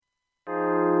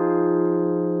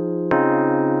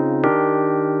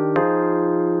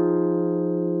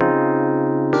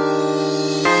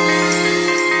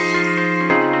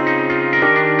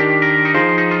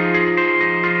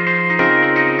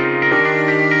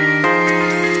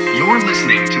You're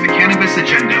listening to the Cannabis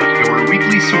Agenda, your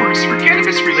weekly source for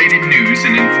cannabis-related news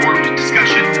and informed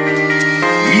discussion.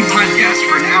 We podcast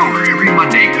for an hour every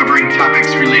Monday covering topics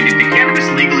related to cannabis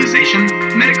legalization,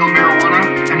 medical marijuana,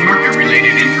 and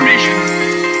market-related information.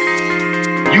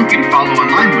 You can follow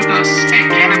online with us at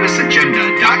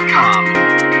cannabisagenda.com.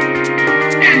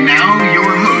 And now your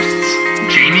hosts,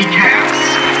 Jamie Cass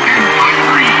and Pot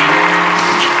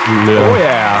Green. Oh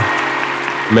yeah.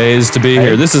 Amazed to be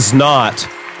here. This is not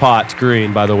pot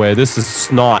green, by the way. This is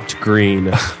snot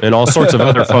green and all sorts of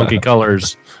other funky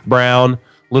colors. Brown,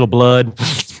 little blood.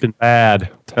 It's been bad.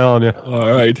 I'm telling you.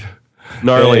 All right.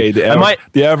 Gnarly. Hey,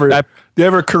 the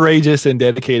ever courageous and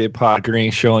dedicated Pot Green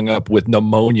showing up with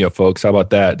pneumonia, folks. How about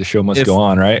that? The show must go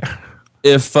on, right?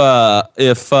 If I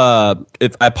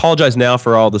apologize now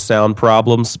for all the sound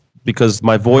problems because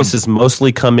my voice is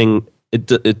mostly coming.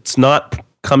 It's not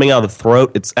coming out of the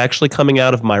throat. It's actually coming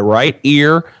out of my right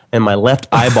ear and my left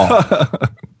eyeball.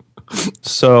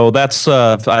 So that's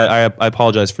I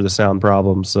apologize for the sound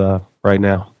problems right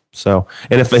now. So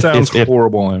and if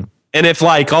horrible, and if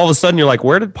like all of a sudden you're like,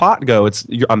 where did Pot go?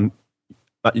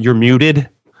 You're muted,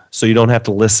 so you don't have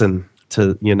to listen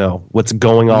to what's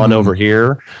going on over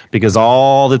here, because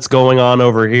all that's going on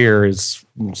over here is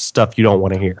stuff you don't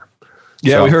want to hear.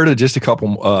 Yeah, so, we heard it just a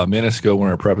couple minutes ago when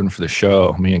we were prepping for the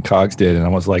show. Me and Cogs did, and I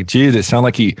was like, geez, it sounded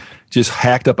like he just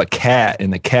hacked up a cat,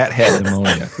 and the cat had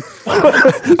pneumonia.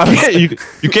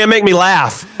 You can't make me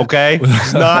laugh, okay?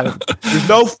 There's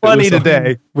no funny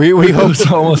today. We hope it's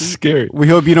almost scary. We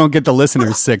hope you don't get the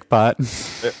listeners sick, Pot.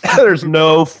 There's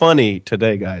no funny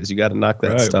today, guys. You got to knock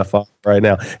that stuff off right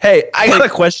now. Hey, I got a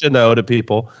question, though, to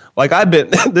people. Like,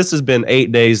 this has been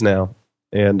 8 days now,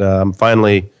 and I'm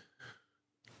finally...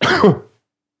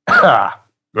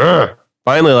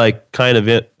 finally, like, kind of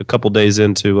a couple days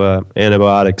into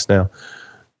antibiotics now.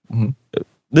 Mm-hmm.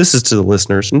 This is to the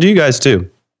listeners, and to you guys too.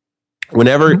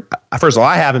 Whenever, first of all,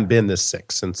 I haven't been this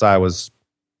sick since I was,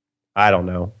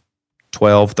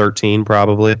 12, 13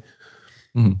 probably.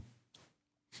 Mm-hmm.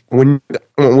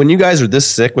 When you guys are this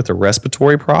sick with a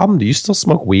respiratory problem, do you still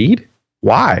smoke weed?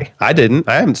 Why? I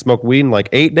haven't smoked weed in like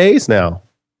 8 days now.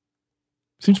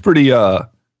 Seems pretty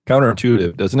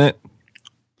counterintuitive, doesn't it?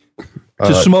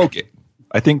 To smoke it,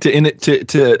 I think to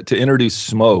introduce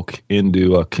smoke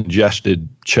into a congested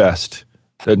chest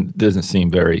doesn't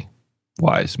seem very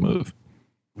wise move.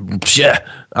 Yeah,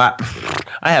 I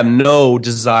have no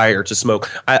desire to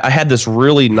smoke. I had this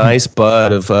really nice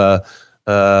bud of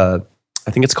I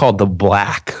think it's called the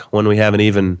Black, one we haven't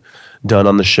even done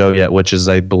on the show yet, which is,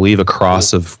 I believe, a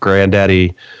cross of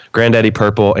Granddaddy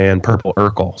Purple and Purple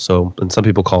Urkel. So, and some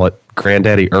people call it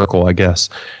Granddaddy Urkel, I guess.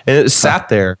 And it sat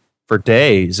there for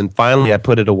days, and finally I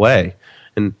put it away.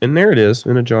 And there it is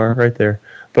in a jar right there.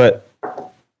 But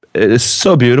it's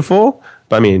so beautiful.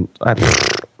 I mean,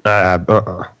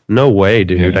 no way,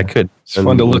 dude. Yeah. I could. It's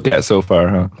fun to look at so far,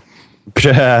 huh?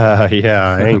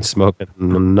 Yeah, I ain't smoking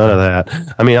none of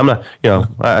that. I mean, I'm not.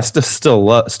 I still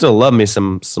love me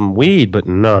some weed, but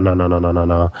no.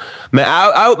 Man,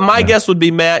 my guess would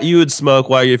be, Matt, you would smoke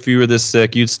if you were this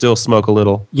sick. You'd still smoke a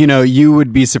little. You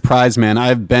would be surprised, man.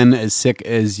 I've been as sick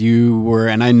as you were,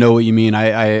 and I know what you mean.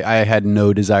 I had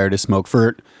no desire to smoke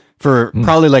for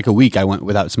probably like a week. I went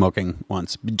without smoking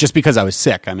once, just because I was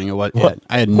sick. I mean,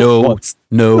 I had no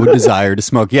desire to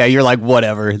smoke. Yeah, you're like,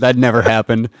 whatever. That never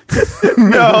happened.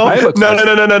 No.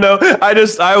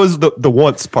 I was the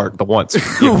once part. The once.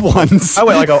 Once. I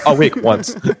went like a week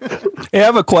once. Hey, I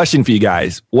have a question for you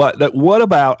guys. What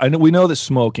about? I know we know that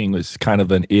smoking was kind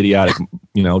of an idiotic,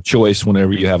 choice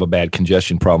whenever you have a bad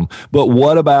congestion problem. But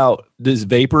what about this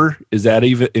vapor? Is that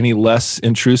even any less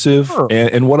intrusive? Sure.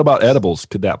 And what about edibles?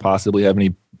 Could that possibly have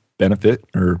any benefit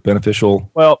or beneficial?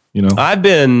 Well, I've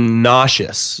been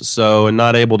nauseous, so and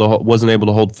wasn't able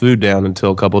to hold food down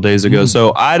until a couple of days ago.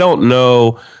 So I don't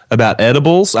know about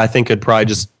edibles. I think it'd probably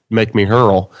just make me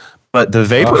hurl. But the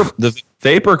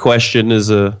vapor question is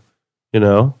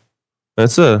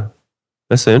that's an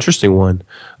interesting one.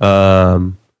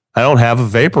 I don't have a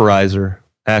vaporizer,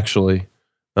 actually.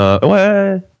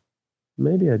 Well,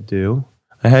 maybe I do.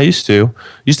 I used to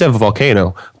have a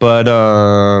volcano, but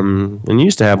and you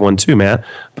used to have one too, Matt.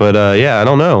 But yeah, I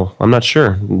don't know. I'm not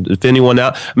sure if anyone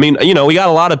out. I mean, we got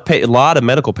a lot of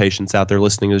medical patients out there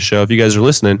listening to the show. If you guys are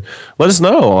listening, let us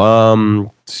know.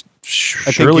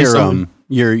 I think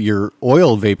your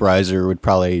oil vaporizer would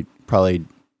probably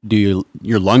do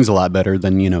your lungs a lot better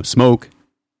than smoke.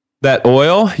 That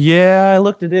oil? Yeah, I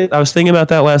looked at it. I was thinking about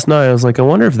that last night. I was like, I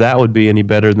wonder if that would be any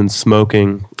better than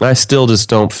smoking. I still just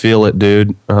don't feel it,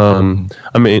 dude. I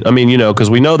mean,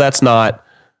 because we know that's not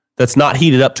that's not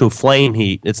heated up to a flame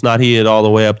heat. It's not heated all the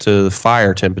way up to the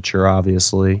fire temperature,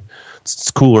 obviously.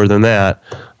 It's cooler than that.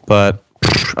 But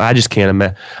I just can't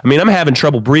imagine. I mean, I'm having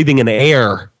trouble breathing in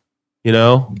air, you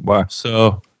know? Why?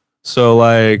 So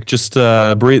like, just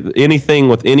breathe anything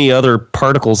with any other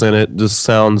particles in it just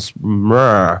sounds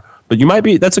meh. But you might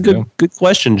be, that's a good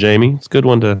question, Jamie. It's a good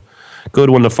one to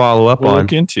follow up we'll on.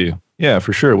 Look into. Yeah,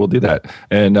 for sure. We'll do that.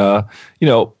 And,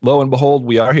 lo and behold,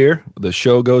 we are here. The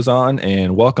show goes on,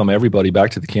 and welcome everybody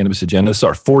back to the Cannabis Agenda. This is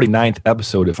our 49th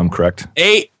episode, if I'm correct.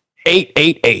 48.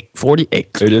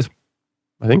 It is.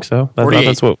 I think so. 48.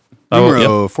 That's what.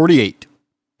 Numero 48.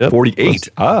 Yep. 48.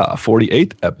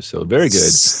 48th episode. Very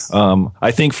good. I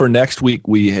think for next week,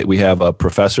 we have a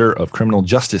professor of criminal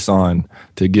justice on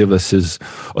to give us his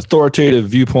authoritative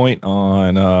viewpoint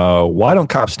on why don't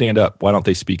cops stand up? Why don't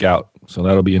they speak out? So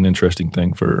that'll be an interesting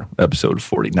thing for episode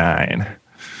 49. Nice.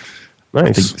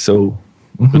 I think so.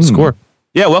 Good score.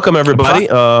 Yeah, welcome everybody.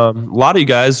 A lot of you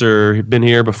guys been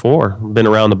here before, been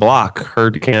around the block,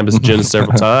 heard the Cannabis Agenda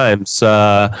several times.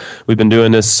 We've been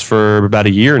doing this for about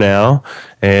a year now,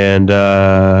 and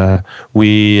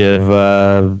we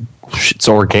have. It's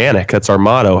organic. That's our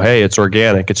motto. Hey, it's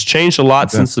organic. It's changed a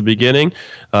lot since the beginning.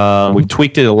 We've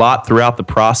tweaked it a lot throughout the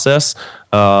process.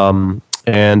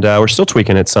 And we're still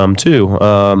tweaking it some too.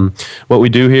 What we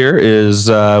do here is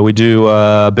we do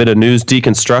a bit of news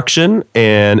deconstruction,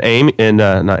 and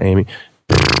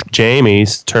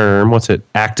Jamie's term. What's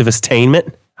it?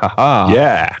 Activist-tainment. Haha.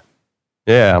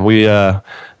 Yeah. We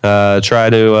try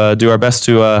to do our best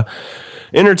to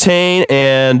entertain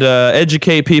and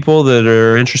educate people that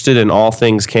are interested in all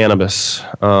things cannabis.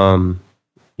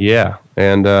 Yeah.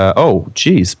 And oh,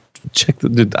 geez. Check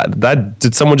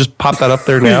did someone just pop that up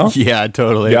there now? Yeah,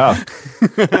 totally. Yeah.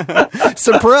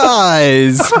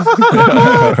 Surprise.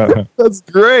 That's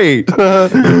great.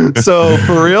 So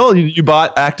for real, you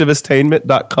bought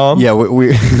activistainment.com? Yeah,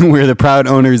 we're the proud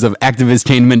owners of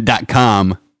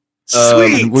activistainment.com.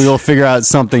 Sweet. We will figure out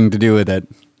something to do with it.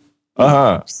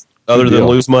 Other than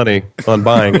lose money on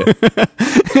buying it.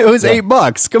 It was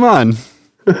 $8. Come on.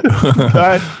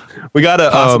 We got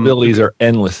a possibilities are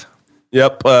endless.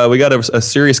 Yep, we got a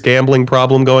serious gambling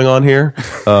problem going on here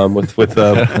with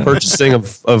purchasing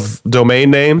of domain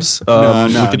names. We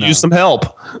could use some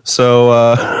help.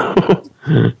 So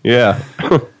yeah.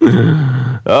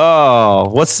 Oh,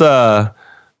 what's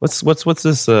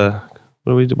this? What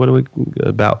are we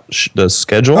about the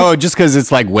schedule? Oh, just because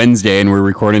it's like Wednesday and we're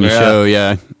recording the show.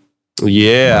 Yeah.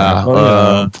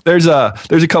 Yeah. There's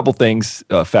a couple things,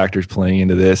 factors playing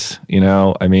into this.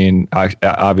 I mean,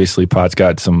 obviously Pot's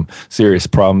got some serious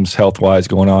problems health-wise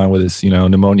going on with his,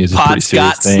 pneumonia is a pretty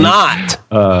serious thing.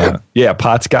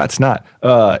 Pot's got snot.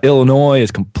 Illinois is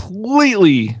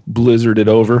completely blizzarded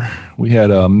over. We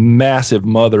had a massive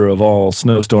mother of all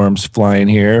snowstorms flying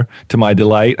here. To my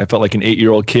delight, I felt like an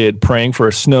 8-year-old kid praying for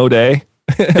a snow day.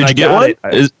 Did you get one?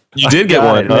 You did get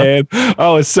one, huh? Man. I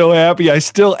was so happy. I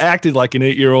still acted like an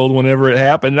 8-year-old whenever it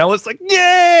happened. And I was like,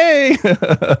 yay!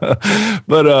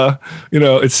 But,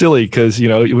 it's silly because,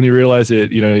 when you realize that,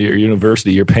 your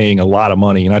university, you're paying a lot of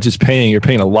money. You're not just paying, you're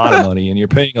paying a lot of money. And you're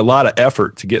paying a lot of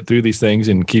effort to get through these things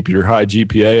and keep your high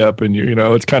GPA up. And,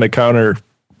 it's kind of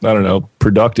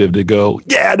productive to go,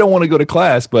 I don't want to go to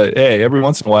class. But, hey, every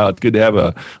once in a while, it's good to have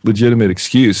a legitimate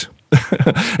excuse.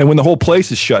 And when the whole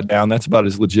place is shut down, that's about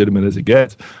as legitimate as it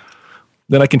gets.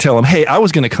 Then I can tell them, hey, I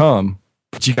was going to come,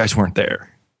 but you guys weren't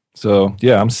there. So,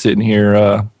 yeah, I'm sitting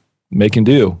here making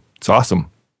do. It's awesome.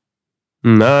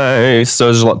 Nice.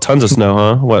 So there's tons of snow,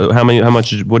 huh?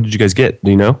 What did you guys get?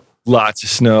 Do you know? Lots of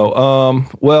snow.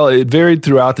 Well, it varied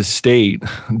throughout the state.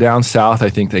 Down south, I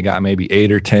think they got maybe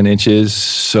 8 or 10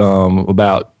 inches,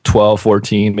 about 12,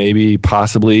 14, maybe,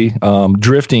 possibly.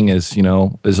 Drifting is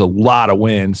a lot of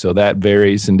wind, so that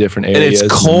varies in different areas.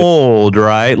 And it's cold,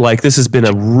 right? Like this has been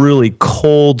a really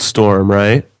cold storm,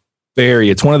 right?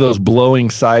 Very. It's one of those blowing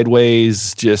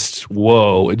sideways, just,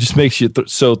 whoa. It just makes you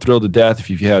so thrilled to death if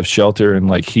you have shelter and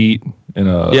like heat.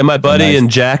 My buddy in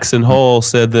Jackson Hole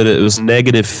said that it was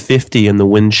negative 50 in the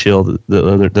wind chill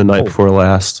the night before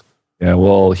last. Yeah,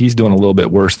 well, he's doing a little bit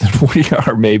worse than we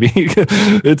are, maybe.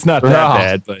 It's not that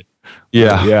bad, but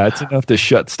yeah, it's enough to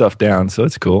shut stuff down, so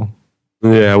it's cool.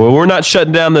 Yeah, well, we're not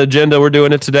shutting down the agenda. We're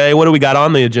doing it today. What do we got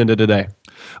on the agenda today?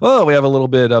 Oh, we have a little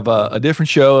bit of a different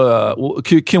show.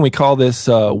 Can we call this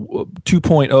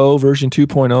 2.0, version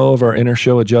 2.0 of our inner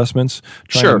show adjustments?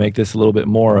 Trying to make this a little bit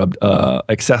more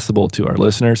accessible to our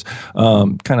listeners.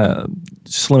 Kind of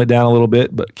slim it down a little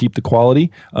bit, but keep the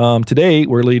quality. Today,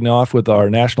 we're leading off with our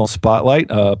national spotlight.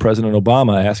 President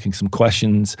Obama asking some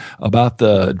questions about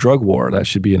the drug war. That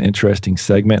should be an interesting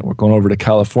segment. We're going over to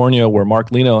California, where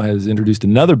Mark Lino has introduced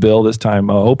another bill, this time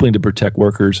hoping to protect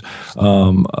workers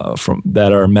from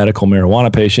that are medical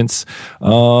marijuana patients.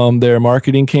 They're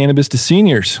marketing cannabis to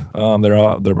seniors.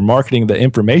 They're marketing the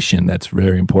information. That's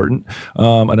very important.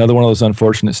 Another one of those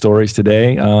unfortunate stories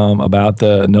today about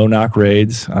the no-knock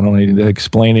raids. I don't need to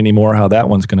explain anymore how that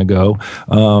one's going to go.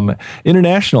 On the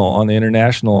international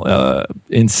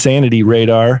insanity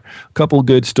radar, a couple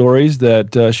good stories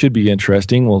that should be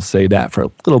interesting. We'll say that for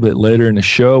a little bit later in the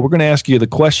show. We're going to ask you the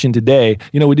question today.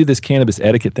 We do this cannabis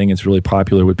etiquette thing. It's really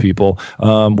popular with people.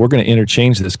 We're going to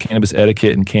interchange this cannabis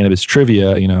etiquette and cannabis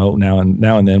trivia. Now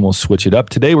and then we'll switch it up.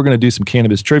 Today we're going to do some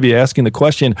cannabis trivia, asking the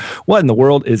question, what in the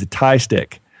world is a tie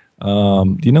stick?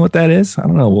 Do you know what that is? I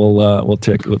don't know. We'll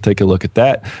take a look at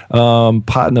that.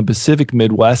 Pot in the Pacific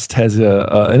Midwest has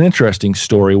an interesting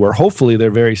story where hopefully they're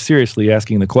very seriously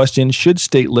asking the question: should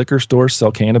state liquor stores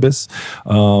sell cannabis?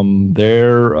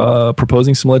 They're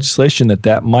proposing some legislation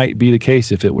that might be the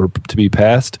case if it were to be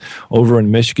passed over in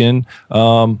Michigan.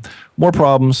 More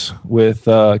problems with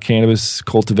cannabis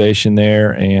cultivation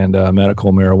there and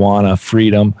medical marijuana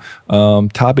freedom.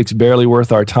 Topics barely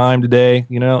worth our time today.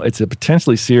 It's a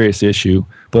potentially serious issue,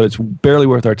 but it's barely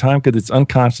worth our time because it's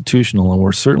unconstitutional, and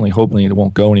we're certainly hoping it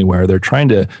won't go anywhere. They're trying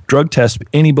to drug test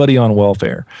anybody on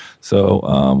welfare. So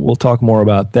we'll talk more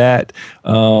about that.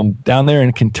 Down there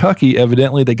in Kentucky,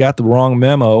 evidently they got the wrong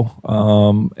memo,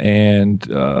 and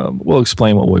we'll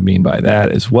explain what we mean by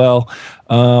that as well.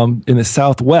 In the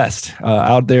Southwest,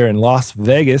 out there in Las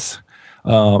Vegas,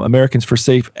 Americans for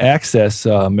Safe Access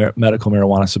medical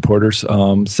marijuana supporters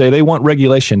say they want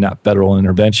regulation, not federal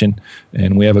intervention.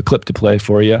 And we have a clip to play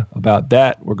for you about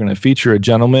that. We're going to feature a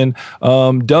gentleman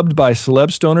dubbed by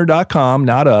celebstoner.com,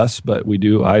 not us, but we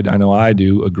do. I know I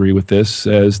do agree with this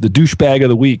as the douchebag of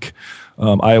the week.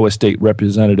 Iowa State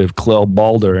Representative Clell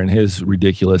Balder and his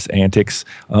ridiculous antics.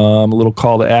 A little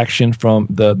call to action from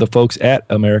the folks at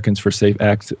Americans for Safe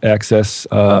Access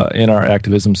in our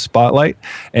activism spotlight.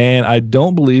 And I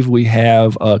don't believe we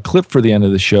have a clip for the end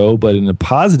of the show, but in a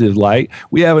positive light,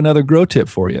 we have another grow tip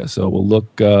for you. So we'll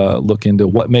look into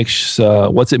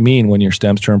what's it mean when your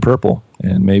stems turn purple,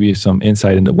 and maybe some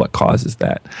insight into what causes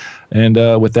that. And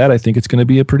with that, I think it's going to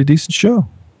be a pretty decent show.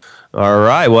 All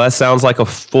right. Well, that sounds like a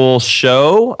full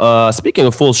show. Speaking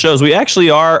of full shows, we actually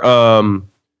are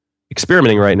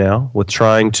experimenting right now with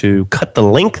trying to cut the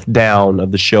length down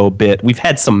of the show a bit. We've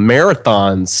had some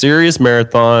marathons, serious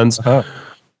marathons.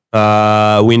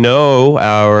 We know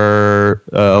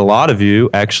a lot of you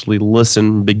actually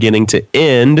listen beginning to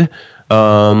end.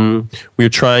 We're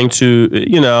trying to,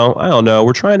 I don't know.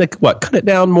 We're trying to cut it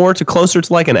down more to closer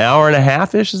to like an hour and a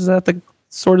half-ish. Is that the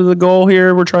sort of the goal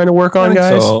here we're trying to work on,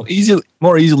 guys? So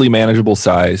more easily manageable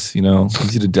size,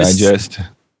 easy to digest.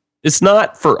 It's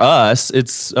not for us.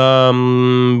 It's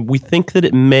we think that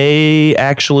it may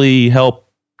actually help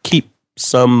keep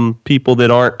some people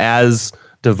that aren't as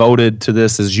devoted to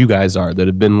this as you guys are, that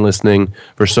have been listening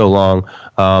for so long,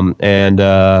 and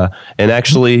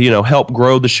actually, help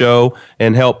grow the show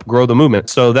and help grow the movement.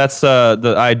 So that's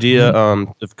the idea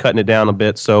of cutting it down a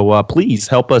bit. So please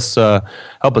help us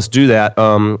do that.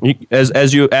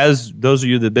 As those of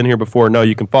you that have been here before know,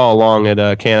 you can follow along at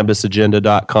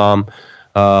cannabisagenda.com.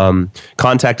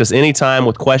 Contact us anytime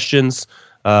with questions,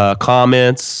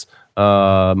 comments,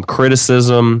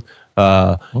 criticism,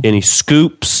 any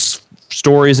scoops,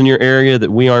 stories in your area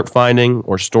that we aren't finding,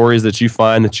 or stories that you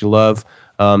find that you love.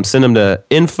 Send them to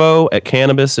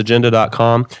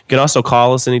info@cannabisagenda.com. You can also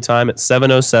call us anytime at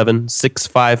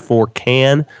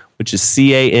 707-654-CAN, which is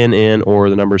CANN, or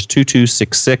the number is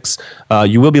 2266.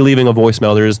 You will be leaving a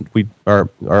voicemail. We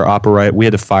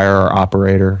had to fire our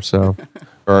operator, so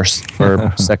or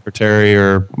our secretary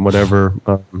or whatever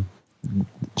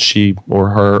she or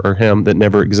her or him that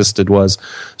never existed was.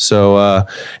 So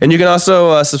and you can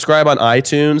also subscribe on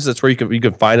iTunes. That's where you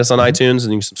can find us on iTunes,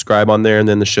 and you can subscribe on there, and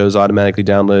then the show's automatically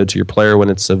downloaded to your player when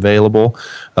it's available.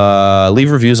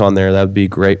 Leave reviews on there. That would be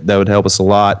great. That would help us a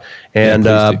lot.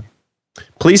 And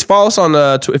please follow us on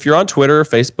if you're on Twitter or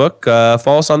Facebook,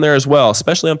 follow us on there as well,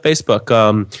 especially on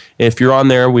Facebook. If you're on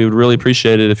there, we would really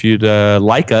appreciate it if you'd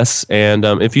like us, and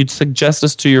if you'd suggest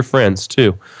us to your friends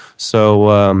too.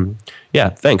 So yeah,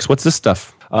 thanks. What's this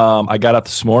stuff? I got up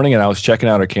this morning and I was checking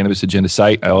out our Cannabis Agenda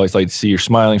site. I always like to see your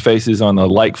smiling faces on the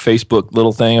Facebook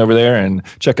little thing over there, and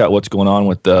check out what's going on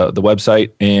with the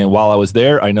website. And while I was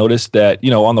there, I noticed that,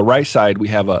 on the right side, we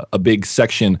have a big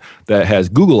section that has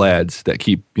Google ads that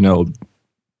keep,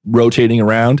 rotating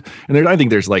around. And I think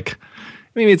there's like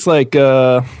maybe it's like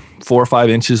 4 or 5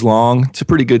 inches long. It's a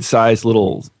pretty good sized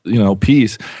little,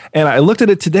 piece. And I looked at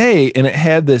it today, and it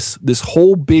had this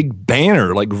whole big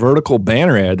banner, like vertical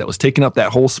banner ad that was taking up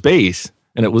that whole space,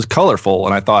 and it was colorful.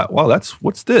 And I thought, wow,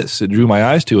 what's this? It drew my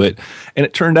eyes to it, and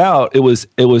it turned out it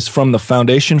was from the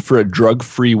Foundation for a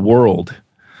Drug-Free World.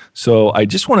 So I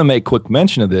just want to make quick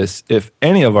mention of this. If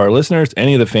any of our listeners,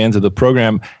 any of the fans of the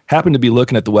program happen to be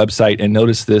looking at the website and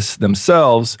notice this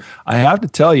themselves, I have to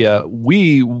tell you,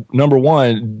 we, number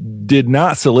one, did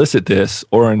not solicit this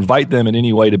or invite them in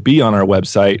any way to be on our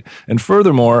website. And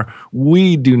furthermore,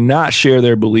 we do not share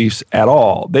their beliefs at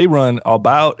all. They run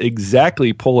about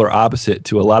exactly polar opposite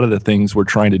to a lot of the things we're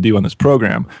trying to do on this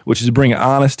program, which is bring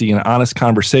honesty and honest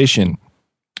conversation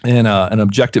and an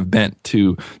objective bent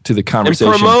to the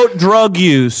conversation. And promote drug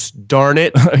use, darn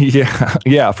it.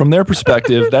 Yeah. From their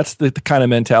perspective, that's the kind of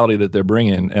mentality that they're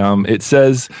bringing. It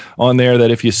says on there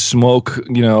that if you smoke,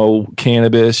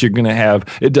 cannabis, you're going to have,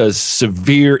 it does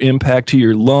severe impact to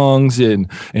your lungs, and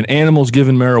animals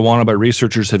given marijuana by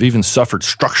researchers have even suffered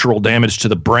structural damage to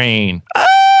the brain.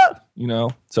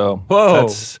 So whoa.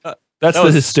 That's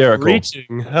the hysterical. That's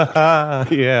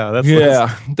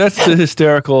the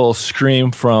hysterical scream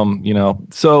from,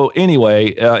 So anyway,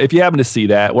 if you happen to see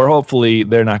that, hopefully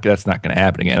that's not going to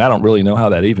happen again. I don't really know how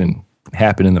that even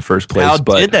happened in the first place. How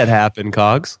did that happen,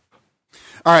 Cogs?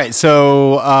 All right,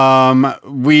 so I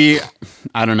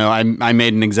don't know. I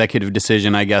made an executive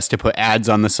decision, I guess, to put ads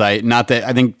on the site. Not that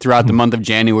I think throughout the month of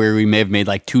January we may have made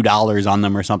like $2 on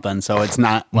them or something. So it's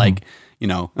not like.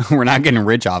 We're not getting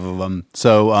rich off of them.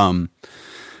 So,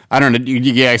 I don't know. Do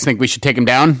you guys think we should take them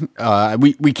down?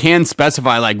 We can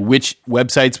specify like which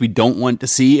websites we don't want to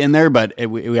see in there, but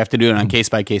we have to do it on a case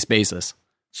by case basis.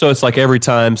 So it's like every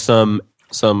time some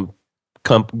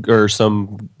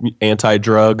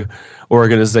anti-drug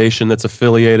organization that's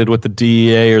affiliated with the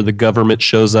DEA or the government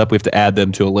shows up, we have to add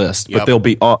them to a list. Yep.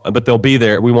 But they'll be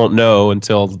there. We won't know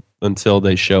until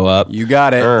they show up. You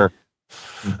got it.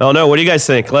 Oh no! What do you guys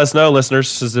think? Let us know, listeners.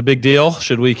 This is a big deal.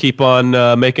 Should we keep on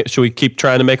Should we keep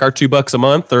trying to make our $2 a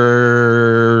month,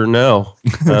 or no?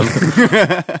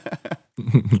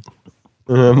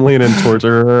 I'm leaning towards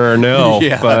no. No.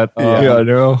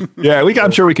 Yeah, I'm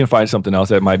sure we can find something else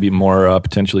that might be more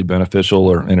potentially beneficial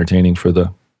or entertaining for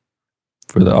the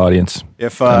audience.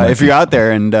 If you're out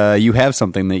there and you have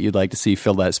something that you'd like to see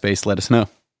fill that space, let us know.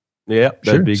 Yeah,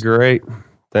 that'd be great.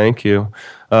 Thank you.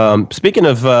 Speaking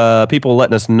of people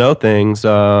letting us know things,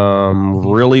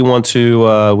 really want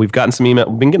to. We've gotten some email.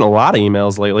 We've been getting a lot of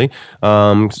emails lately.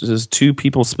 There's 2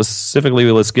 people specifically.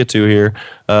 Let's get to here.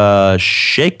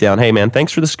 Shakedown. Hey man,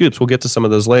 thanks for the scoops. We'll get to some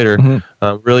of those later.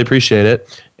 Mm-hmm. Really appreciate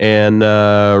it. And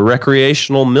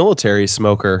recreational military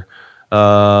smoker.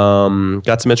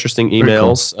 Got some interesting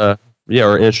emails. Cool.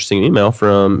 Or an interesting email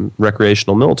from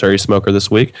recreational military smoker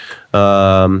this week.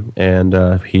 And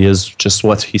he is just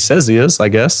what he says he is, I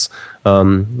guess.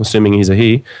 Assuming he's a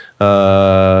he,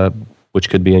 which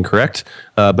could be incorrect.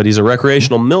 But he's a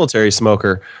recreational military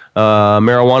smoker,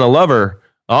 marijuana lover,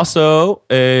 also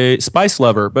a spice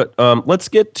lover. But let's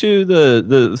get to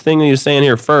the thing that he was saying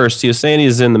here first. He was saying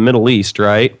he's in the Middle East,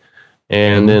 right?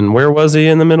 And then where was he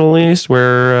in the Middle East?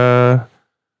 Where,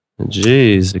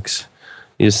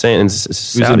 He's saying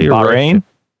Saudi Bahrain.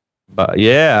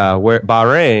 Where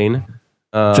Bahrain.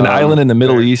 It's an island in the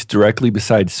Middle East, directly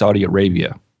beside Saudi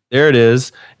Arabia. There it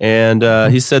is. And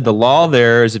he said the law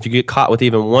there is if you get caught with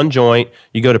even one joint,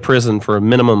 you go to prison for a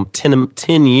minimum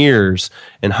 10 years,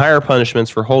 and higher punishments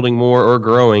for holding more or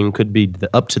growing could be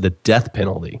up to the death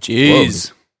penalty.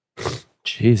 Jeez.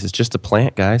 Jeez, it's just a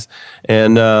plant, guys.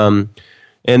 And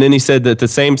then he said that at the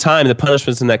same time, the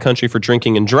punishments in that country for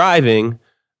drinking and driving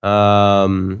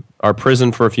are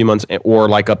prison for a few months, or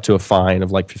like up to a fine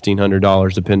of like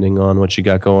 $1,500, depending on what you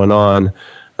got going on.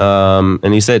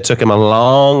 And he said it took him a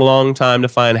long time to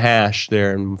find hash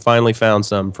there, and finally found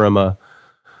some from a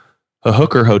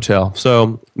hooker hotel.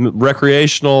 So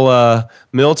recreational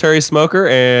military smoker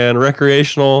and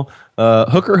recreational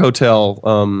hooker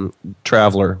hotel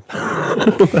traveler.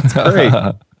 That's great.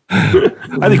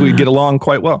 I think we'd get along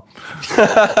quite well.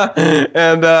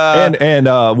 and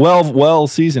well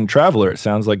seasoned traveler. It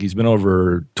sounds like he's been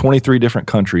over 23 different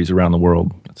countries around the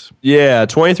world.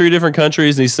 23 different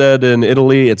countries. And he said in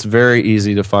Italy, it's very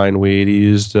easy to find weed. He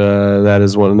used that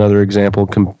as another example,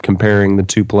 comparing the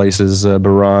 2 places,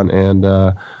 Bahrain and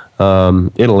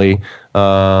Italy.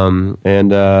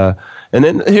 And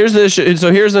then here's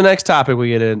the next topic we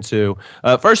get into.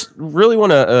 First, really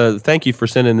want to thank you for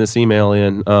sending this email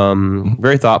in.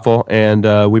 Very thoughtful, and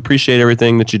we appreciate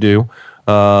everything that you do.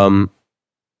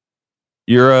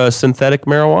 You're a synthetic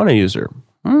marijuana user.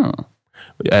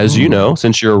 as you know,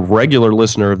 since you're a regular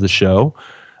listener of the show,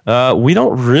 we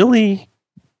don't really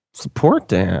support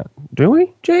that, do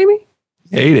we, Jamie?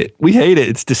 Hate it. We hate it.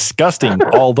 It's disgusting.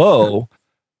 Although,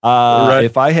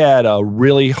 if I had a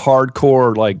really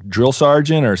hardcore like drill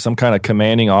sergeant or some kind of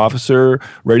commanding officer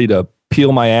ready to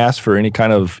peel my ass for any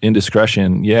kind of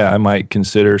indiscretion, I might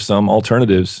consider some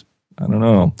alternatives. I don't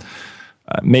know.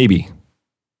 Maybe.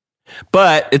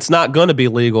 But it's not going to be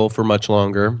legal for much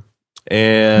longer.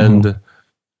 And,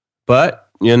 but,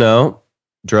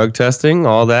 drug testing,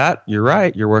 all that, you're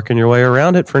right. You're working your way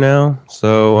around it for now.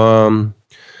 So,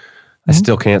 I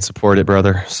still can't support it,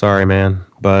 brother. Sorry, man.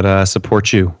 But I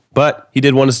support you. But he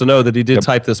did want us to know that he did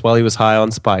type this while he was high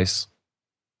on spice.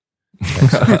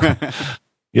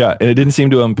 Yeah, and it didn't seem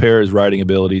to impair his writing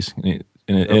abilities.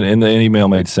 And the email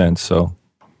made sense, so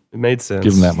it made sense.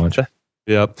 Give him that much.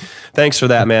 Yep. Thanks for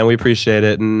that, man. We appreciate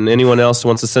it. And anyone else who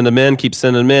wants to send them in, keep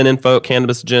sending them in.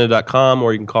 info@cannabisagenda.com,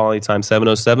 or you can call anytime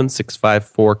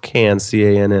 707-654-CAN,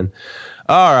 C-A-N-N.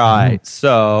 All right.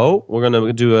 So we're going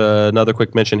to do another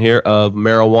quick mention here of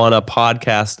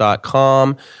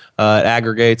marijuanapodcast.com. It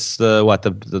aggregates the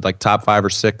like top 5 or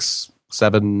 6,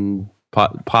 7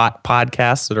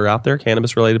 podcasts that are out there,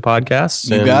 cannabis-related podcasts.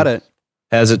 You got it.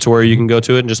 Has it to where you can go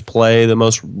to it and just play the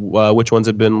most, which ones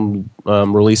have been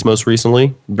released most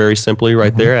recently, very simply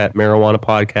right there at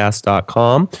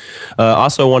marijuanapodcast.com.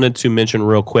 Also wanted to mention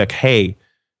real quick, hey,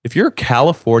 if you're a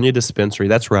California dispensary,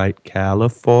 that's right,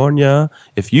 California.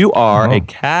 If you are a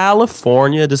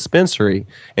California dispensary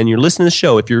and you're listening to the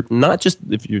show, if you're not just,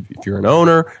 if you're an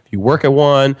owner, if you work at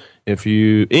one, if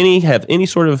you have any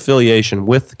sort of affiliation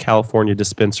with the California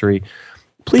dispensary,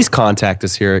 please contact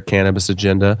us here at Cannabis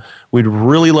Agenda. We'd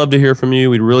really love to hear from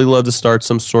you. We'd really love to start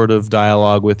some sort of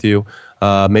dialogue with you.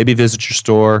 Maybe visit your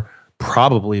store.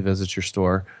 Probably visit your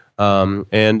store.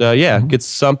 Get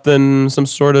some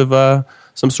sort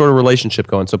of relationship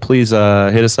going. So please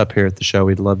hit us up here at the show.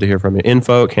 We'd love to hear from you.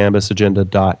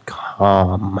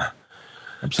 info@cannabisagenda.com.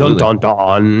 Absolutely. Dun, dun,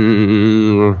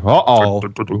 dun. Uh-oh.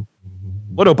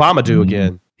 What'd Obama do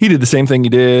again? He did the same thing he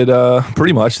did,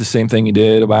 pretty much the same thing he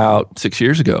did about 6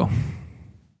 years ago.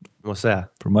 What's that?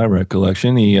 From my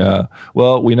recollection, we know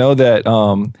that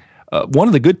one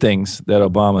of the good things that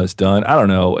Obama has done, I don't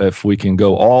know if we can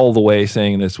go all the way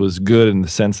saying this was good in the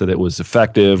sense that it was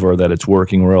effective or that it's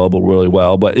working really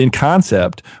well, but in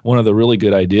concept, one of the really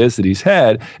good ideas that he's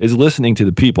had is listening to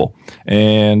the people.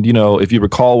 And, if you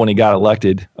recall when he got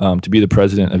elected to be the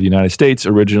president of the United States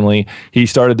originally, he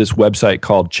started this website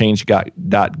called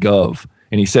change.gov.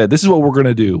 And he said, this is what we're going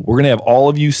to do. We're going to have all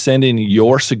of you send in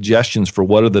your suggestions for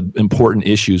what are the important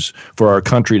issues for our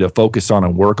country to focus on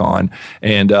and work on.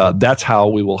 And that's how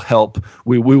we will help.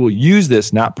 We will use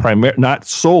this not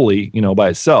solely, by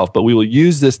itself, but we will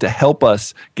use this to help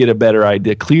us get a better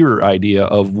idea, clearer idea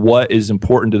of what is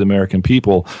important to the American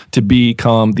people to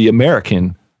become the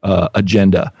American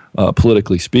agenda,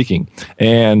 politically speaking.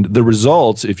 And the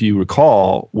results, if you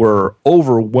recall, were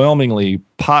overwhelmingly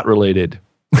pot-related.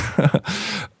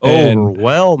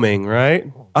 Overwhelming, right?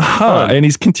 And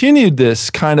he's continued this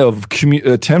kind of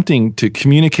attempting to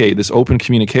communicate, this open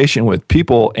communication with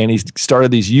people, and he's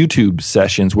started these YouTube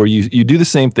sessions where you do the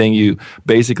same thing. You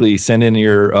basically send in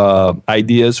your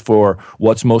ideas for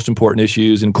what's most important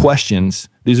issues and questions.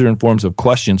 These are in forms of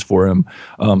questions for him.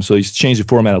 So he's changed the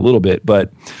format a little bit, but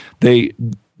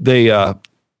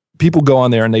people go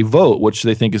on there and they vote, which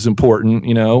they think is important,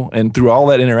 and through all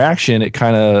that interaction, it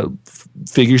kind of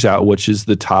figures out which is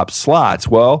the top slots.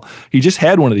 Well, he just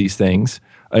had one of these things,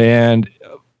 and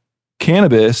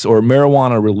cannabis or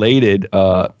marijuana related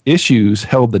issues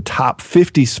held the top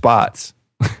 50 spots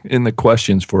in the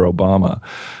questions for Obama.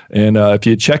 And if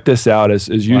you check this out, as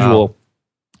usual,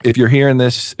 if you're hearing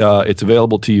this, it's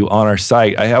available to you on our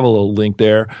site. I have a little link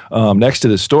there next to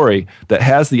the story that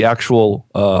has the actual,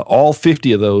 all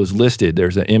 50 of those listed.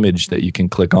 There's an image that you can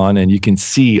click on, and you can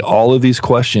see all of these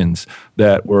questions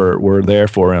that were there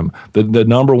for him. The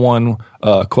number one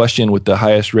question with the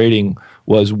highest rating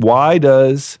was, why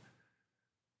does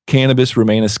cannabis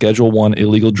remain a Schedule I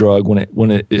illegal drug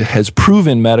when it has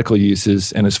proven medical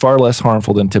uses and is far less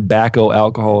harmful than tobacco,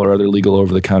 alcohol, or other legal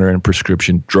over-the-counter and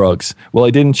prescription drugs? Well, I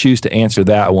didn't choose to answer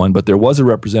that one, but there was a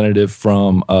representative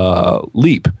from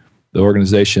LEAP, the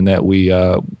organization that we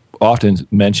often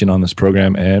mention on this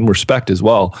program and respect as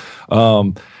well.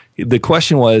 The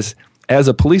question was, as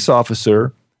a police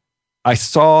officer, I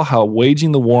saw how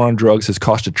waging the war on drugs has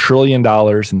cost $1 trillion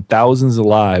and thousands of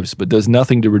lives, but does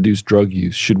nothing to reduce drug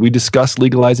use. Should we discuss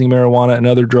legalizing marijuana and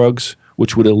other drugs,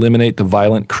 which would eliminate the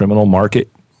violent criminal market?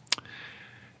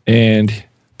 And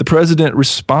the president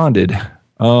responded.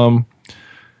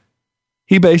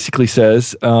 he basically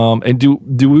says, and do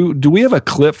we have a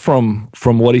clip from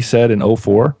what he said in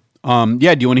 2004?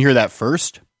 Yeah. Do you want to hear that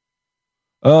first?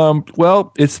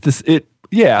 Well, it's this.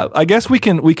 Yeah, I guess we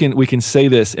can say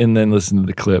this and then listen to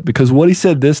the clip, because what he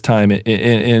said this time,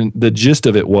 and the gist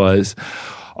of it was,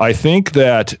 I think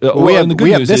that we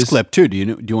have this clip too. Do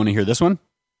you want to hear this one?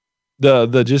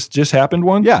 The just happened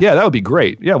one? Yeah, that would be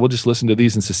great. Yeah, we'll just listen to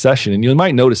these in succession, and you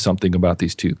might notice something about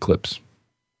these two clips.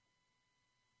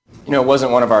 You know, it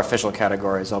wasn't one of our official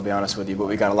categories, I'll be honest with you, but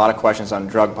we got a lot of questions on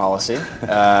drug policy,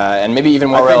 and maybe even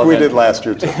more relevant. I think we did last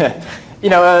year, too. You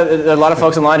know, there are a lot of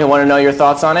folks online who want to know your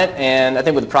thoughts on it, and I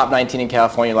think with Prop 19 in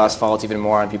California last fall, it's even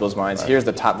more on people's minds. Right. Here's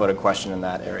the top voted question in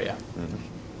that area. Mm-hmm.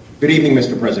 Good evening,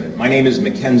 Mr. President. My name is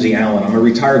Mackenzie Allen. I'm a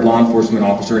retired law enforcement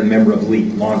officer and member of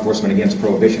LEAP, Law Enforcement Against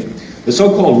Prohibition. The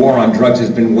so-called war on drugs has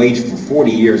been waged for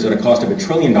 40 years at a cost of $1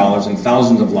 trillion and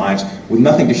thousands of lives, with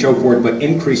nothing to show for it but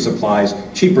increased supplies,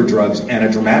 cheaper drugs, and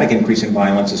a dramatic increase in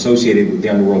violence associated with the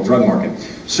underworld drug market.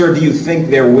 Sir, do you think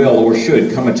there will or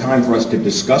should come a time for us to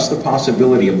discuss the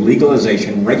possibility of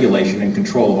legalization, regulation, and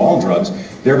control of all drugs,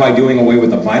 thereby doing away with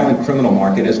the violent criminal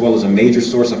market as well as a major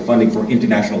source of funding for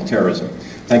international terrorism?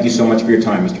 Thank you so much for your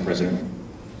time, Mr. President.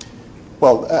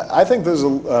 Well, I think this is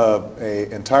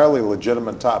an entirely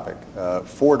legitimate topic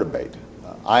for debate.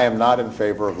 I am not in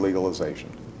favor of legalization.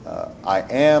 I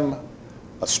am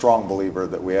a strong believer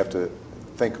that we have to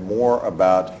think more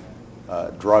about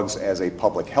drugs as a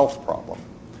public health problem.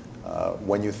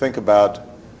 When you think about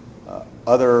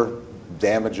other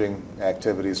damaging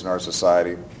activities in our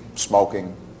society,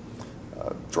 smoking,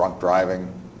 drunk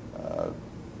driving,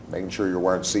 making sure you're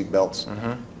wearing seatbelts.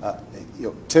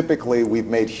 Typically, we've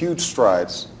made huge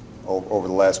strides over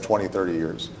the last 20, 30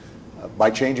 years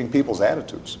by changing people's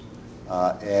attitudes.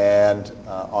 And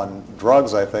on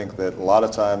drugs, I think that a lot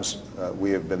of times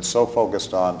we have been so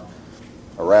focused on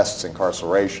arrests,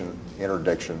 incarceration,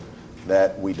 interdiction,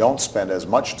 that we don't spend as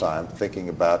much time thinking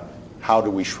about how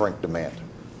do we shrink demand.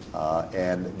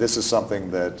 And this is something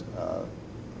that,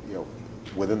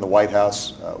 within the White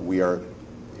House, we are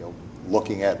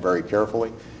looking at very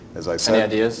carefully. As I said, any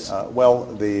ideas?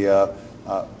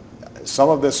 Some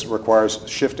of this requires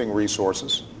shifting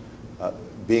resources,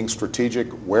 being strategic.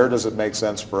 Where does it make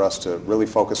sense for us to really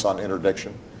focus on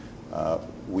interdiction?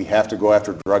 We have to go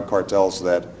after drug cartels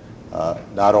that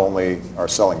not only are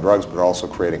selling drugs but are also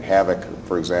creating havoc,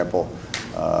 for example,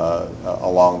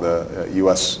 along the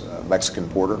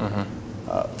U.S.-Mexican border.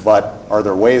 But are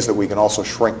there ways that we can also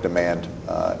shrink demand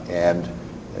and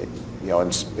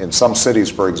in some cities,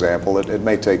 for example, it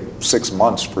may take 6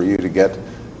 months for you to get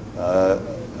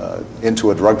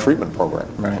into a drug treatment program.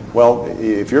 Right. Well,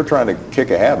 if you're trying to kick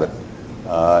a habit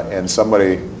and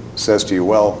somebody says to you,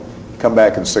 well, come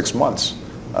back in 6 months,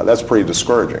 that's pretty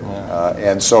discouraging. Yeah.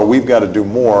 And so we've got to do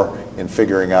more in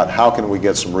figuring out how can we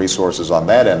get some resources on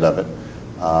that end of it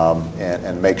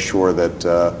and make sure that,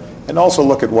 and also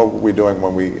look at what we're doing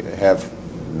when we have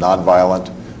nonviolent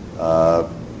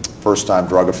first-time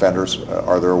drug offenders.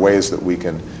 Are there ways that we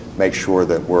can make sure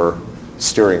that we're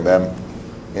steering them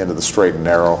into the straight and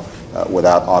narrow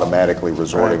without automatically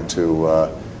resorting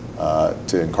to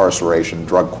incarceration,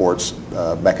 drug courts,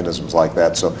 mechanisms like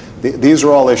that? So these are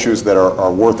all issues that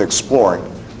are worth exploring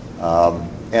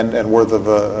and worth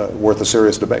a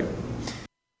serious debate.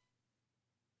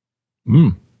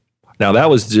 Now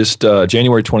that was just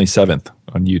January 27th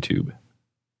on YouTube,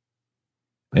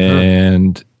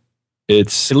 and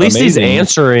it's at least amazing. He's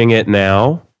answering it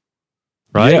now,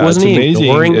 right? Yeah, Wasn't he amazing.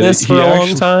 ignoring this for a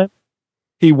long time?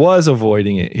 He was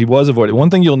avoiding it. One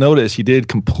thing you'll notice, he did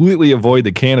completely avoid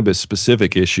the cannabis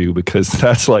specific issue, because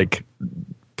that's like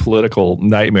political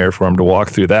nightmare for him to walk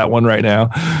through that one right now.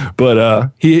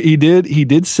 But he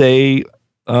did say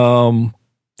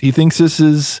he thinks this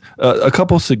is a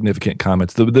couple significant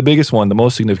comments. The biggest one, the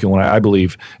most significant one, I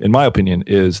believe, in my opinion,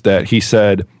 is that he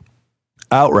said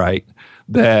outright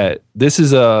that this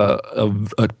is a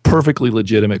perfectly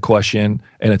legitimate question,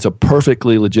 and it's a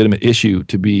perfectly legitimate issue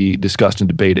to be discussed and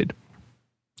debated.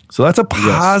 So that's a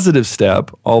positive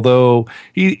step, although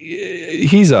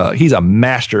he's a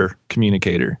master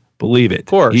communicator. Believe it. Of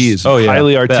course. He is a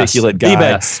highly articulate guy. The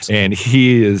best. And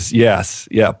he is, he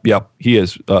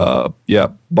is,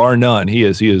 bar none. He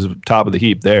is top of the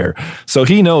heap there. So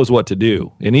he knows what to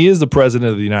do. And he is the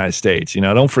president of the United States.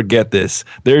 Don't forget this.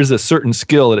 There's a certain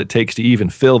skill that it takes to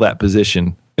even fill that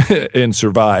position and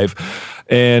survive.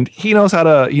 And he knows how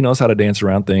to dance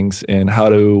around things and how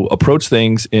to approach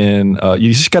things. And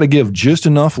you just got to give just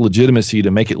enough legitimacy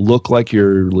to make it look like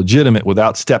you're legitimate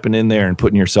without stepping in there and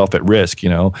putting yourself at risk. He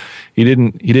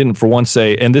didn't for once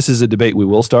say, and this is a debate we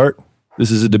will start. This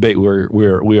is a debate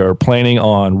we are planning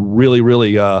on really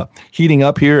heating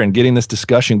up here and getting this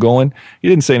discussion going. He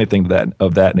didn't say anything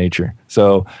of that nature,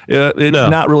 so it's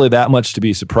not really that much to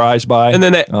be surprised by. And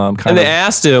then they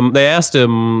asked him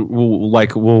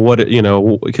like, well, what,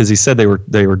 because he said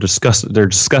they're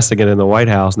discussing it in the White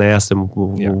House, and they asked him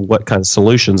what kind of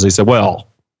solutions. He said, well,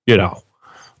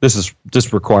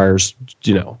 this requires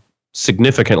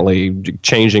significantly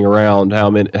changing around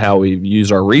how we use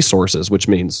our resources, which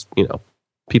means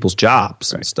people's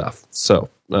jobs and stuff. So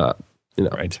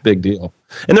it's a big deal.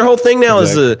 And their whole thing now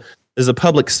is a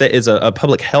public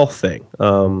public health thing,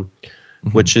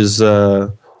 which is I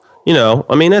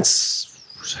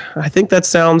think that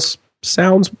sounds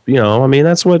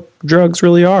that's what drugs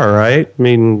really are, right? I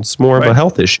mean, it's more of a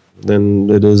health issue than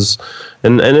it is,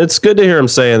 and it's good to hear him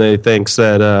saying that he thinks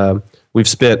that we've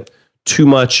spent too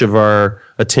much of our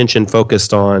attention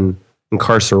focused on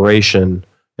incarceration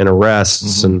and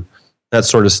arrests and that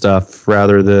sort of stuff,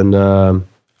 rather than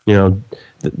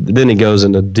then he goes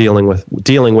into dealing with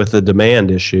the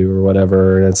demand issue or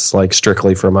whatever, and it's like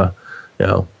strictly from a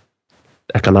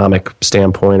economic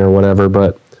standpoint or whatever.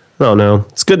 But I don't know.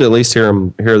 It's good to at least hear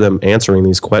them answering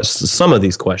these questions, some of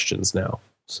these questions now.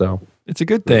 So it's a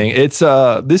good thing. It's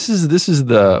this is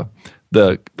the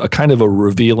a kind of a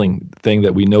revealing thing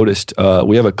that we noticed.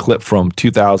 We have a clip from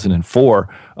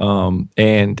 2004,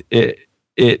 and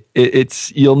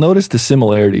it's you'll notice the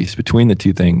similarities between the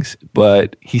two things,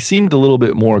 but he seemed a little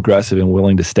bit more aggressive and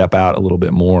willing to step out a little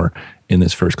bit more in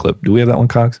this first clip. Do we have that one,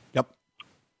 Cox? Yep.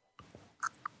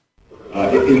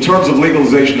 In terms of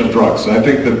legalization of drugs, I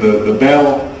think that the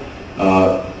battle,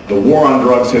 the war on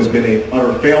drugs has been an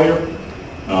utter failure,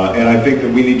 and I think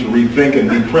that we need to rethink and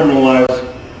decriminalize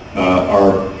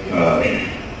our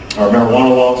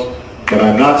marijuana laws. But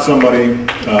I'm not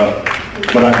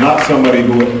somebody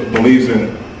who believes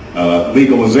in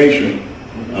legalization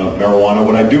of marijuana.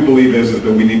 What I do believe is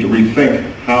that we need to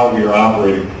rethink how we are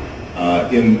operating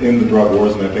in the drug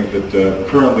wars, and I think that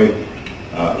currently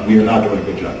we are not doing a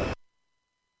good job.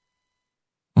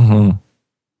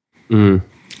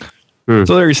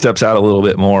 So there he steps out a little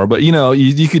bit more, but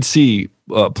you could see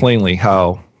plainly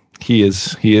how he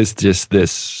is just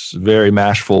this very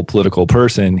mashful political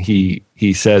person. He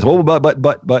says, well, but,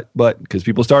 because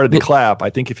people started to clap. I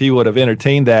think if he would have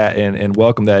entertained that and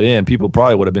welcomed that in, people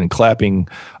probably would have been clapping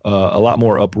a lot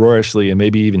more uproariously and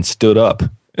maybe even stood up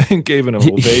and gave an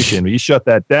ovation. He shut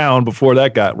that down before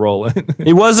that got rolling.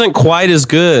 He wasn't quite as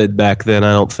good back then,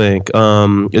 I don't think,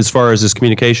 as far as his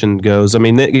communication goes. I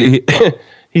mean,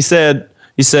 he said,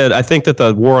 I think that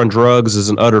the war on drugs is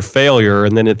an utter failure.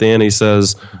 And then at the end, he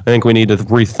says, I think we need to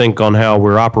rethink on how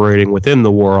we're operating within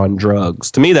the war on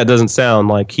drugs. To me, that doesn't sound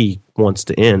like he wants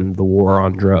to end the war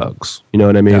on drugs. You know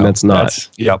what I mean? No,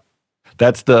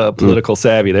 That's the political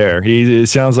savvy there. It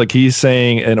sounds like he's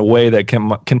saying in a way that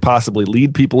can possibly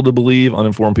lead people to believe,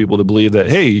 uninformed people to believe that,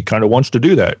 hey, he kind of wants to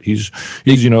do that. He's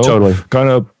totally kind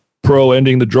of pro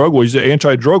ending the drug war. He's an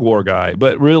anti-drug war guy.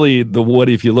 But really,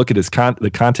 if you look at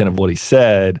the content of what he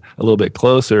said a little bit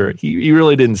closer, he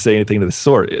really didn't say anything to the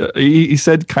sort. He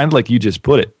said kind of like you just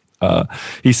put it.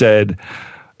 He said,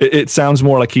 it sounds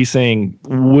more like he's saying,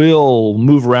 we'll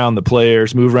move around the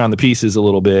players, move around the pieces a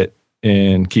little bit,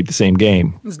 and keep the same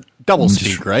game. Double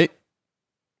speak, right?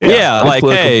 Yeah, like,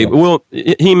 hey, well,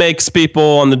 he makes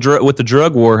people with the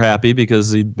drug war happy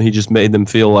because he just made them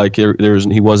feel like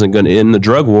he wasn't going to end the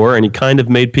drug war, and he kind of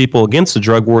made people against the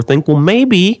drug war think, well,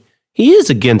 maybe he is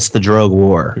against the drug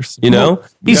war.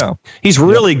 He's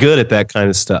really good at that kind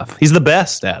of stuff. He's the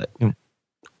best at it.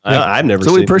 I've never.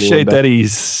 So we appreciate that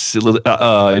he's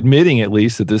admitting at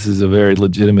least that this is a very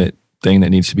legitimate thing that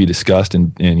needs to be discussed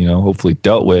and hopefully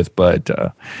dealt with. But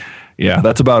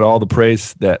that's about all the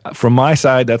praise that from my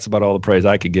side. That's about all the praise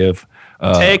I could give.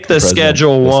 Take the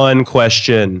Schedule 1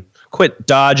 question. Quit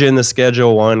dodging the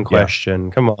Schedule 1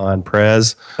 question. Come on,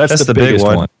 Prez. That's the big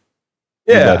one.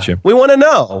 Yeah, we want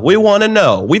to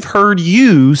know. We've heard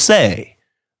you say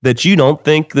that you don't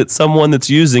think that someone that's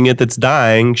using it that's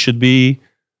dying should be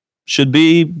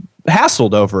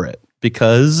hassled over it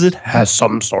because it has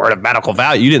some sort of medical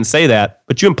value. You didn't say that,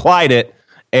 but you implied it.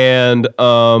 And,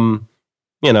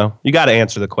 you got to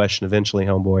answer the question eventually,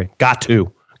 homeboy. Got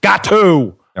to.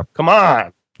 Yep. Come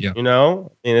on. Yeah. And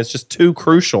it's just too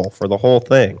crucial for the whole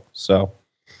thing. So.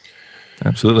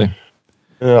 Absolutely.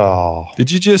 Oh.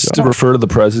 Did you just refer to the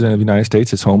president of the United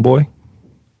States as homeboy?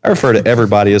 I refer to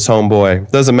everybody as homeboy.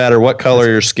 Doesn't matter what color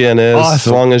your skin is, as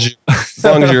long as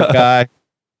you're a guy.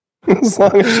 As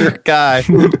long as you're a guy.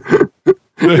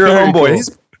 You're a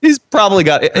homeboy. He probably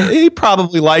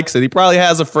likes it. He probably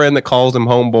has a friend that calls him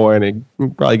homeboy, and he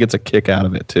probably gets a kick out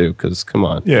of it too. Because come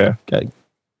on, Yeah. okay.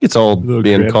 It's old being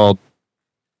Granny. called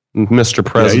Mr.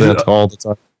 President all the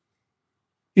time.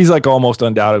 He's like almost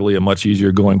undoubtedly a much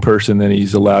easier going person than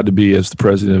he's allowed to be as the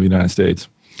president of the United States.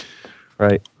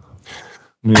 Right.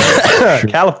 Yeah, sure.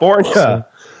 California.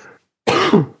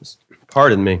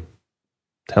 Pardon me.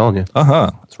 Telling you.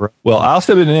 That's right. Well, I'll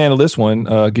step in and handle this one.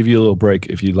 Give you a little break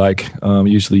if you'd like.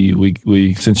 Usually,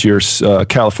 we since you're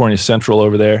California Central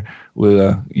over there,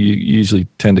 you usually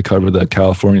tend to cover the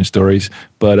California stories.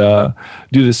 But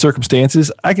due to the circumstances,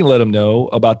 I can let them know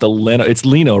about the Leno. It's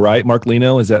Leno, right? Mark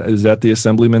Leno, is that the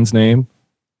assemblyman's name?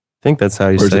 I think that's how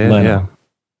you Or is say it it. Leno? Yeah.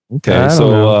 Okay,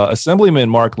 so Assemblyman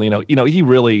Mark Leno, he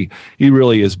really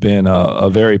has been a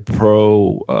very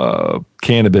pro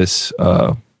cannabis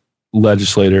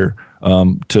legislator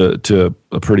to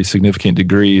a pretty significant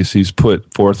degree. He's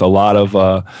put forth a lot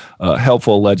of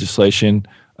helpful legislation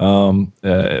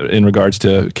in regards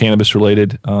to cannabis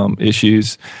related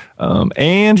issues,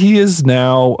 and he is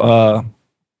now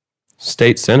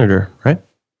state senator, right?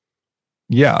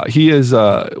 Yeah, he is.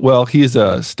 He is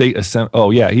a state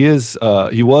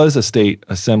he was a state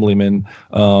assemblyman,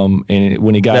 and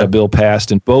when he got a bill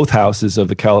passed in both houses of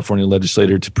the California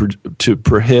legislature to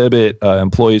prohibit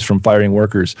employees from firing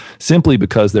workers simply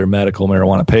because they're medical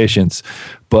marijuana patients.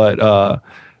 But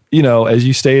as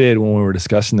you stated when we were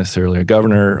discussing this earlier,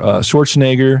 Governor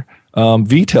Schwarzenegger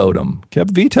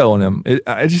kept vetoing him.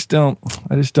 I just don't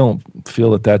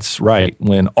feel that that's right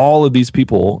when all of these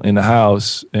people in the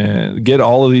House get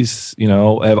all of these,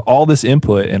 have all this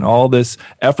input and all this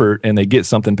effort, and they get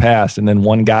something passed, and then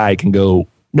one guy can go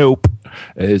nope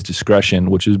at his discretion,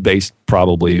 which is based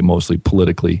probably mostly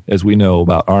politically, as we know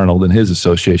about Arnold and his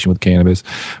association with cannabis.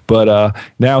 But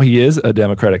now he is a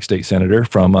Democratic state senator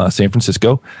from San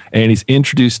Francisco, and he's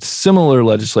introduced similar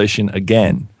legislation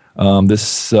again.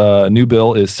 This new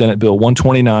bill is Senate Bill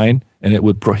 129, and it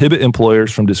would prohibit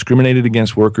employers from discriminating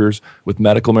against workers with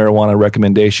medical marijuana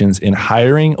recommendations in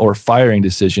hiring or firing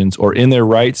decisions or in their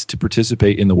rights to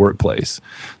participate in the workplace.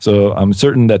 So I'm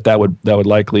certain that would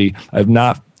likely, I've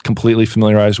not completely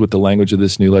familiarized with the language of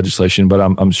this new legislation, but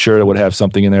I'm sure it would have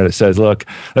something in there that says, look,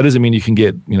 that doesn't mean you can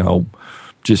get,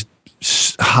 just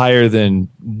higher than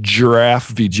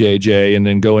giraffe VJJ and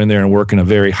then go in there and work in a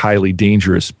very highly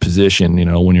dangerous position,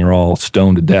 when you're all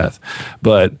stoned to death.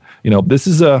 But, this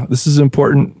is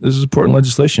important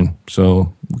legislation.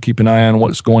 So we'll keep an eye on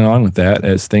what's going on with that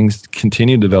as things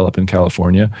continue to develop in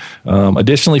California.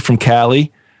 Additionally, from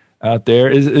Cali out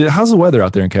there, how's the weather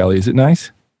out there in Cali? Is it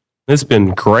nice? It's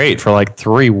been great for like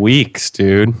 3 weeks,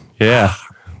 dude. Yeah.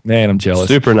 Man, I'm jealous.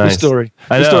 Super nice. This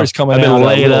story's coming I've been out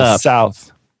laid a little up.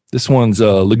 south. This one's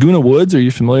Laguna Woods. Are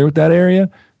you familiar with that area?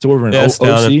 It's over in It's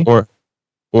down in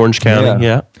Orange County.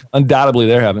 Yeah. Undoubtedly,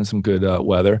 they're having some good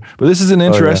weather. But this is an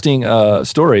interesting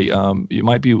story. You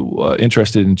might be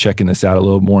interested in checking this out a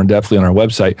little more in depthly on our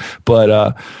website.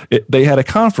 But they had a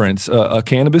conference, a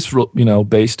cannabis,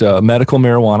 based medical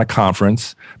marijuana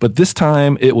conference. But this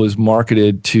time it was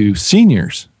marketed to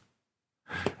seniors,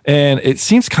 and it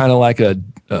seems kind of like a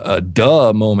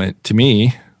duh moment to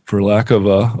me, for lack of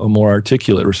a more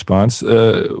articulate response.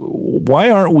 Why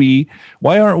aren't we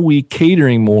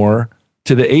catering more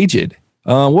to the aged?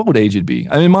 What would aged be?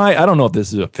 I mean, I don't know if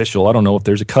this is official. I don't know if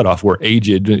there's a cutoff where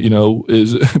aged,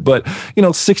 is, but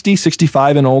 60,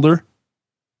 65 and older.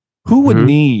 Who would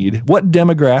need? What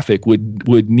demographic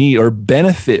would need or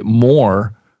benefit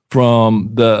more from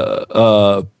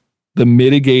the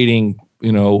mitigating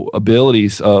ability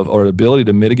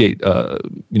to mitigate,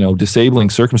 disabling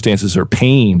circumstances or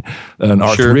pain, and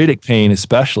arthritic pain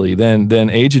especially, than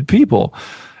aged people.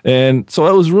 And so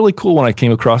it was really cool when I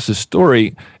came across this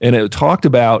story, and it talked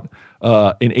about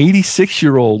an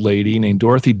 86-year-old lady named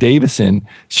Dorothy Davison.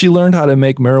 She learned how to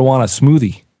make marijuana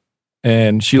smoothie,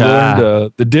 and she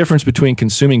learned the difference between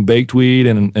consuming baked weed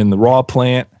and the raw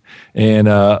plant, and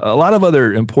a lot of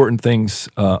other important things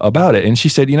about it. And she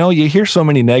said, you hear so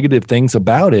many negative things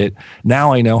about it.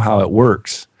 Now I know how it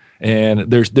works.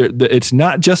 And it's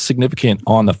not just significant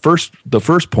on the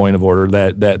first point of order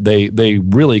that they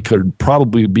really could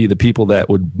probably be the people that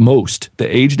would most, the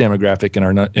age demographic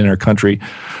in our country,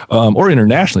 or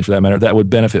internationally for that matter, that would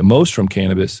benefit most from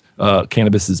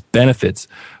cannabis's benefits.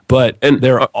 But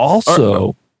they're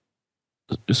also.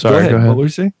 Sorry, go ahead. What were you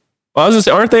saying? Well, I was just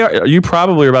saying, aren't they? You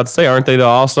probably are about to say, aren't they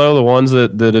also the ones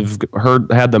that have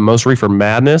had the most reefer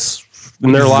madness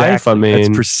in their life? I mean,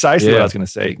 that's precisely what I was going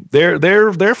to say.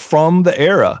 They're from the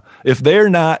era. If they're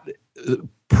not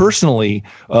personally,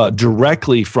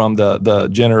 directly from the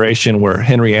generation where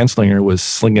Henry Anslinger was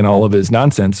slinging all of his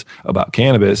nonsense about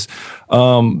cannabis,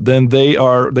 then they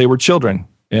were children.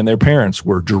 And their parents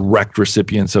were direct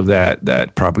recipients of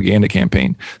that propaganda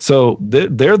campaign. So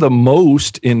they're the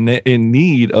most in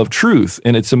need of truth.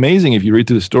 And it's amazing if you read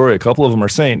through the story, a couple of them are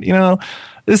saying,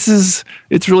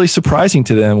 it's really surprising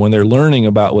to them when they're learning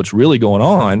about what's really going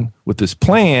on with this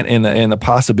plant and the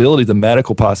possibilities, the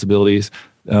medical possibilities.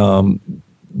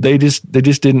 They just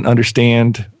didn't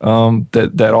understand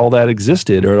that all that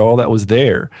existed or all that was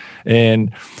there.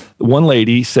 And one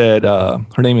lady said,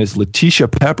 her name is Letitia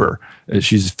Pepper.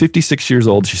 She's 56 years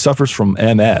old. She suffers from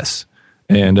MS.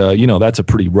 And, that's a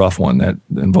pretty rough one that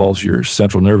involves your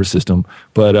central nervous system.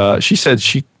 But she said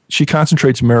she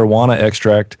concentrates marijuana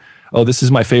extract. Oh, this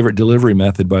is my favorite delivery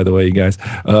method, by the way, you guys.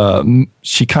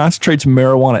 She concentrates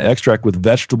marijuana extract with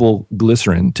vegetable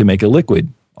glycerin to make a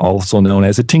liquid, also known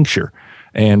as a tincture.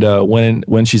 And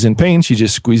when she's in pain, she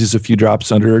just squeezes a few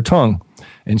drops under her tongue.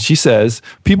 And she says,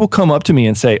 people come up to me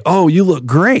and say, "Oh, you look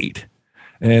great."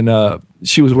 And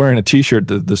she was wearing a T-shirt,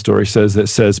 the story says, that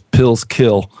says "Pills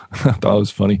Kill." I thought it was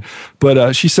funny.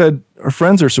 But she said her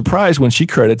friends are surprised when she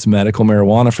credits medical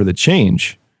marijuana for the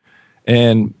change.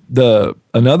 And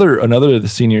another of the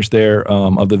seniors there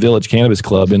of the Village Cannabis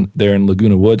Club there in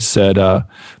Laguna Woods said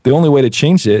the only way to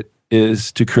change it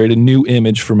is to create a new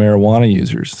image for marijuana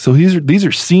users. So these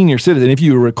are senior citizens. And if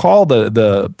you recall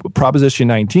the Proposition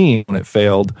 19 when it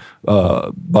failed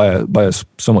by a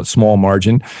somewhat small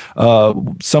margin,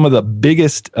 some of the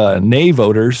biggest nay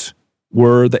voters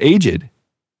were the aged.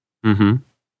 Mm-hmm.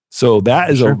 So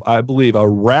that is, I believe, a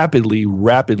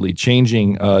rapidly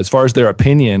changing, as far as their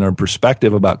opinion or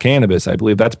perspective about cannabis. I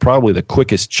believe that's probably the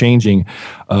quickest changing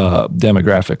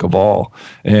demographic of all.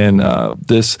 And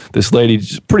this lady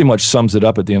pretty much sums it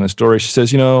up at the end of the story. She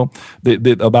says,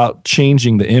 about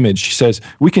changing the image. She says,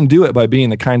 we can do it by being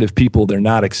the kind of people they're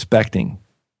not expecting.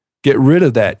 Get rid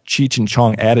of that Cheech and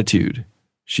Chong attitude.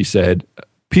 She said,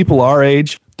 people our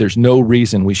age, there's no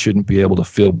reason we shouldn't be able to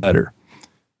feel better.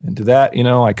 And to that,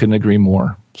 I couldn't agree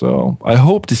more. So I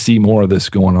hope to see more of this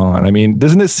going on. I mean,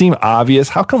 doesn't it seem obvious?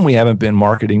 How come we haven't been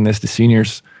marketing this to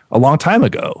seniors a long time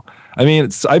ago? I mean,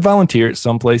 I volunteer at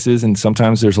some places, and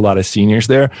sometimes there's a lot of seniors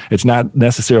there. It's not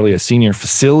necessarily a senior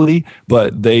facility,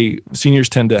 but seniors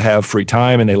tend to have free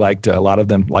time, and a lot of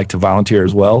them like to volunteer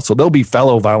as well. So they'll be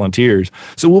fellow volunteers.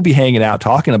 So we'll be hanging out,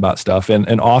 talking about stuff,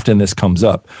 and often this comes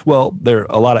up. Well, there are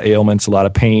a lot of ailments, a lot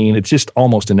of pain. It's just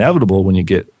almost inevitable when you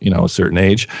get, a certain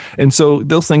age. And so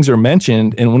those things are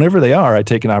mentioned, and whenever they are, I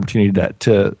take an opportunity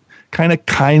to kind of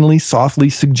kindly, softly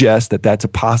suggest that that's a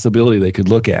possibility they could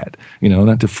look at,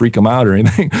 not to freak them out or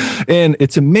anything. And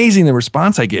it's amazing the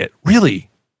response I get. Really?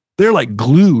 They're like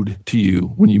glued to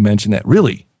you when you mention that.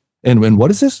 Really? And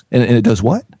what is this? And it does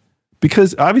what?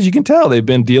 Because obviously you can tell they've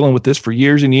been dealing with this for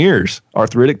years and years.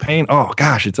 Arthritic pain. Oh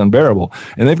gosh, it's unbearable.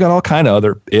 And they've got all kind of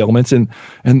other ailments and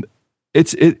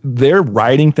they're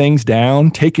writing things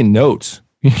down, taking notes.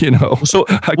 So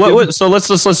let's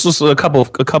just a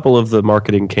couple of the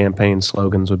marketing campaign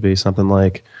slogans would be something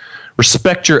like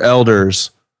respect your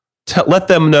elders, let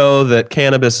them know that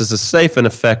cannabis is a safe and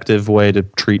effective way to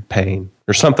treat pain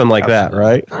or something like that,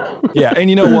 right? Yeah, and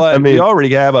you know what? We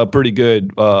already have a pretty good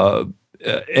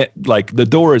the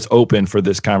door is open for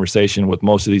this conversation with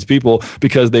most of these people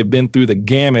because they've been through the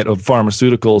gamut of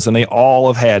pharmaceuticals and they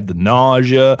all have had the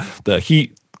nausea, the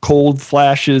heat, cold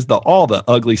flashes, all the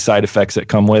ugly side effects that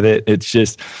come with it. It's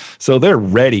just, so they're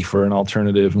ready for an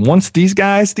alternative. And once these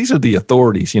are the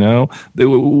authorities,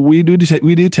 we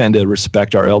do tend to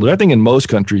respect our elders. I think in most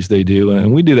countries they do,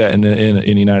 and we do that in the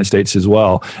United States as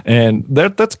well. And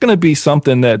that's going to be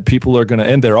something that people are going to,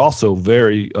 and they're also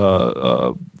very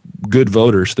good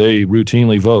voters. They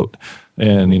routinely vote.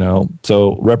 And,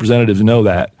 so representatives know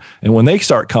that. And when they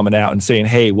start coming out and saying,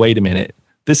 hey, wait a minute,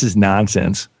 this is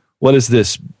nonsense. What is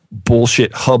this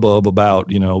bullshit hubbub about,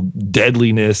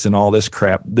 deadliness and all this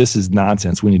crap? This is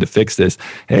nonsense. We need to fix this.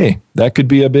 Hey, that could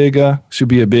be should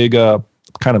be a big,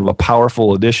 kind of a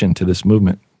powerful addition to this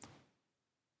movement.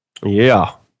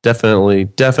 Yeah, definitely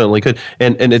could.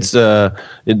 And it's, that's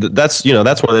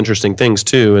one of the interesting things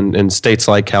too. In states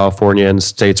like California and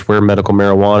states where medical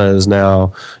marijuana is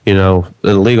now, a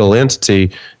legal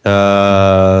entity,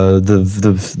 the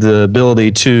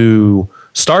ability to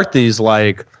start these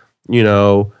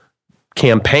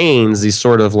campaigns, these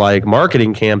sort of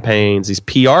marketing campaigns, these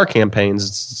PR campaigns,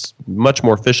 it's much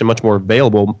more efficient, much more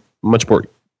available, much more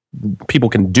people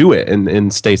can do it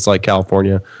in states like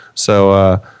California.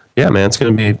 So, yeah, man, it's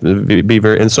going to be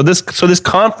very, and so this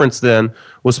conference then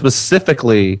was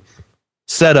specifically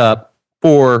set up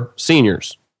for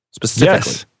seniors.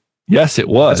 specifically. Yes, it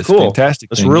was. That's cool. Fantastic.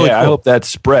 That's thing. really cool. cool. I hope that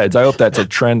spreads. I hope that's a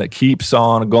trend that keeps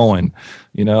on going,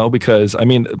 because I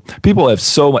mean, people have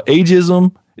so much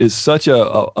ageism is such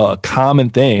a common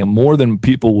thing, more than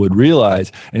people would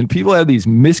realize. And people have these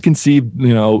misconceived,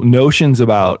 notions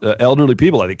about elderly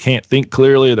people, like they can't think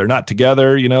clearly, or they're not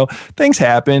together. Things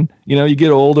happen. You get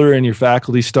older and your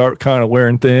faculty start kind of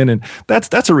wearing thin, and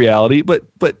that's a reality. But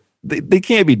they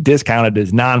can't be discounted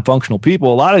as non-functional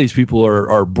people. A lot of these people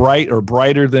are bright or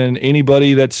brighter than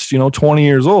anybody that's 20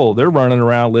 years old. They're running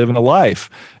around living a life,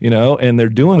 and they're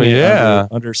doing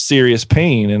it under serious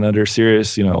pain and under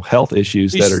serious health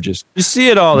issues that are just. You see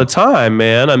it all the time,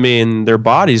 man. I mean, their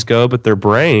bodies go, but their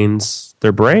brains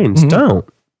don't.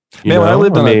 Man, when I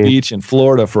lived on a beach in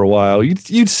Florida for a while,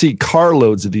 you'd see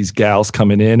carloads of these gals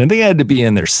coming in, and they had to be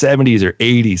in their 70s or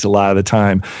 80s a lot of the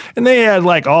time. And they had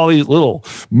like all these little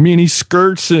mini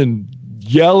skirts and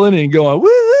yelling and going,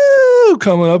 woo,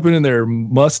 coming up in their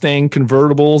Mustang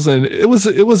convertibles. And it was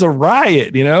a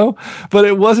riot, but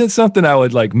it wasn't something I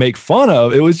would like make fun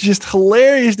of. It was just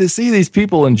hilarious to see these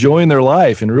people enjoying their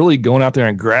life and really going out there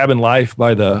and grabbing life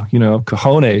by the,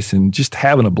 cojones and just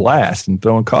having a blast and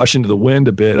throwing caution to the wind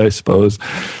a bit, I suppose.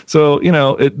 So,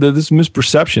 this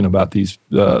misperception about this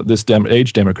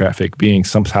age demographic being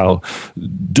somehow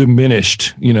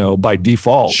diminished, by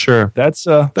default. Sure. That's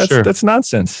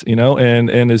nonsense,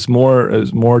 and as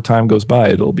more time goes by,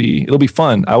 it'll be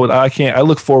fun. I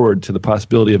look forward to the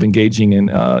possibility of engaging in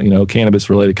cannabis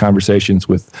related conversations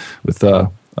with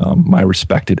my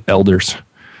respected elders.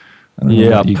 I don't know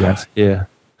about you guys. Yeah.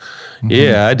 Mm-hmm.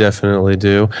 Yeah, I definitely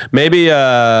do. Maybe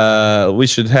we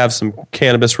should have some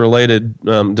cannabis related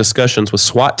discussions with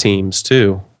SWAT teams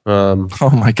too.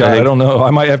 Oh my God, I don't know. I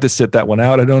might have to sit that one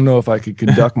out. I don't know if I could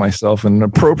conduct myself in an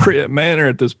appropriate manner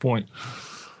at this point.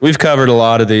 We've covered a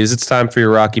lot of these. It's time for your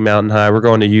Rocky Mountain High. We're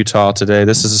going to Utah today.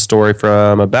 This is a story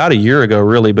from about a year ago,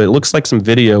 really, but it looks like some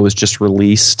video was just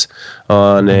released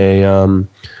on a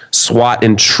SWAT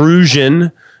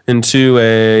intrusion into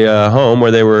a home where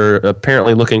they were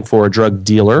apparently looking for a drug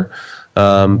dealer.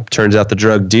 Turns out the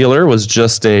drug dealer was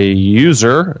just a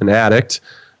user, an addict.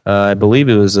 I believe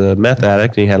he was a meth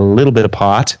addict, and he had a little bit of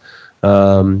pot.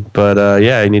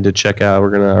 You need to check out.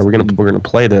 We're gonna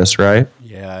play this, right?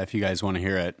 Yeah, if you guys want to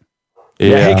hear it.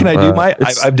 Yeah. Hey, can I do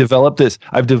I've developed this.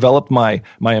 I've developed my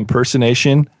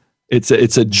impersonation. It's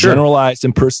a generalized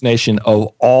impersonation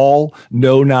of all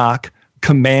no-knock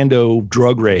commando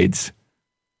drug raids.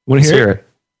 Want to hear it?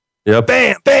 Yep.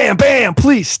 Bam, bam, bam.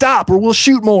 Please stop or we'll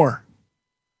shoot more.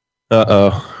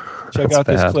 Uh-oh. Check out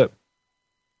this clip.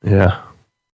 Yeah.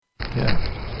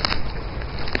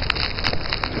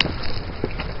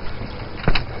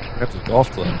 That's a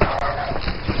golf club.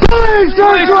 Police,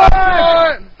 search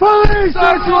warrant! Police,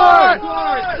 search warrant!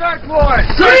 Search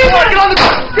warrant! Search warrant!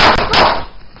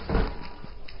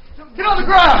 Get on the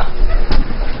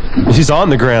ground! He's on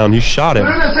the ground. You shot him.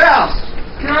 We're in this house!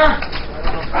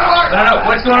 No,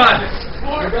 what's going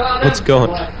on? What's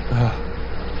going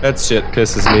on? That shit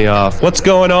pisses me off. What's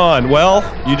going on? Well,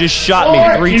 you just shot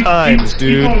me 3 times,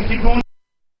 dude. Keep going.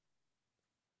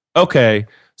 Okay,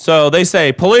 so they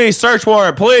say, police, search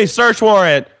warrant, police, search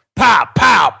warrant. Pow,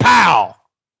 pow, pow.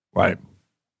 Right.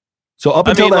 So up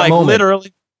until that moment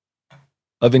literally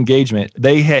of engagement,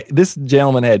 this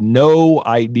gentleman had no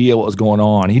idea what was going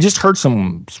on. He just heard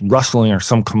some rustling or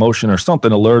some commotion or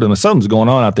something alert him. Something's going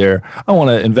on out there. I want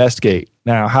to investigate.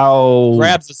 Now, how...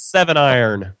 grabs a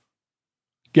 7-iron.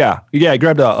 Yeah, he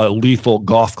grabbed a lethal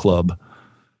golf club.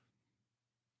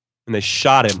 And they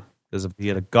shot him because he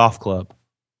had a golf club.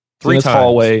 3 times.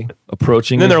 Hallway,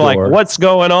 approaching and then they're door. like, what's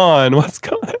going on? What's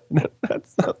going on?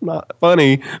 That's not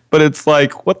funny, but it's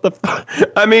like, what the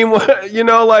I mean,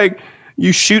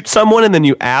 you shoot someone and then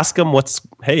you ask them,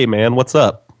 hey man, what's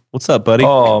up? What's up, buddy?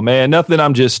 Oh man, nothing.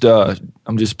 I'm just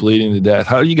bleeding to death.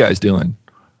 How are you guys doing?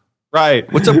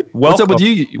 Right. What's up? What's up with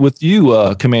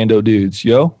you commando dudes,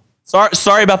 yo?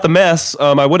 Sorry about the mess.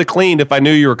 I would have cleaned if I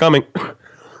knew you were coming.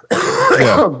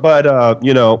 Yeah. But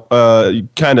you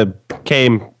kind of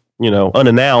came,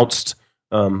 unannounced.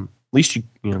 At least you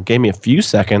gave me a few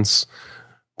seconds.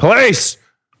 Police,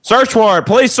 search warrant.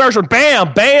 Police search warrant.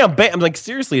 Bam, bam, bam. I'm like,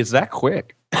 seriously, it's that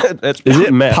quick? Is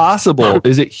it possible?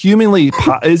 Is it humanly?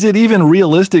 Is it even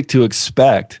realistic to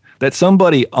expect that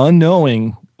somebody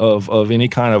unknowing of any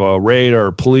kind of a raid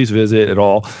or police visit at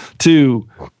all to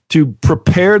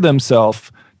prepare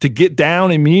themselves to get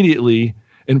down immediately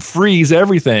and freeze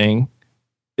everything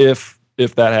if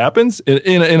that happens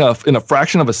in a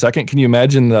fraction of a second? Can you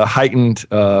imagine the heightened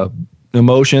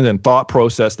emotion and thought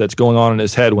process that's going on in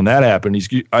his head when that happened.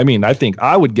 I think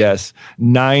I would guess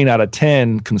 9 out of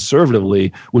 10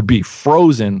 conservatively would be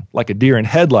frozen like a deer in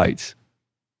headlights.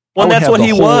 Well, that's what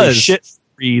he was. Shit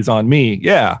freeze on me.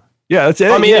 Yeah. Yeah, that's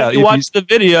it. I mean, if you watch the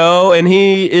video, and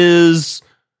he's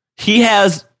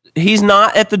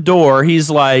not at the door. He's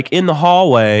like in the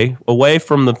hallway away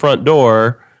from the front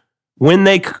door when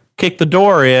they kick the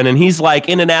door in, and he's like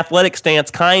in an athletic stance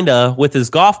kind of with his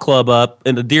golf club up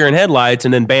and the deer in headlights,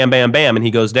 and then bam, bam, bam, and he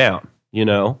goes down,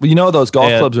 But those golf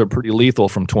clubs are pretty lethal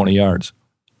from 20 yards.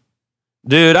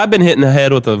 Dude, I've been hitting the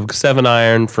head with a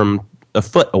 7-iron from a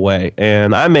foot away,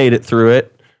 and I made it through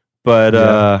it. But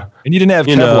and you didn't have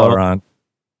Kevlar on.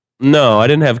 No, I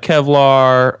didn't have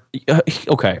Kevlar.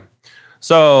 Okay,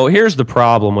 so here's the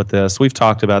problem with this. We've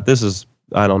talked about this. Is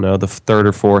I don't know the third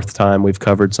or fourth time we've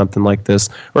covered something like this.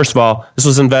 First of all, this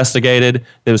was investigated.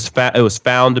 It was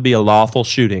found to be a lawful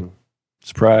shooting.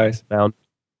 Surprise!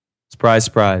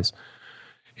 Surprise!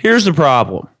 Here's the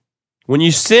problem: when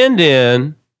you send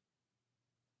in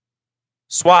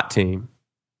SWAT team,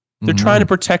 they're trying to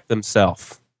protect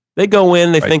themselves. They go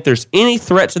in, they think there's any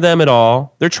threat to them at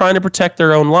all. They're trying to protect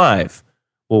their own life.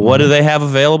 Well, what do they have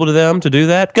available to them to do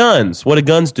that? Guns. What do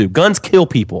guns do? Guns kill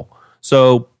people.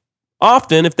 So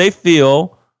often, if they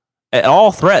feel at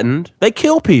all threatened, they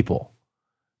kill people.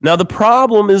 Now, the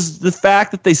problem is the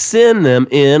fact that they send them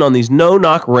in on these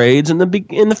no-knock raids in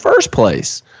the first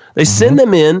place. They send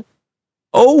them in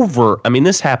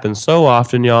this happens so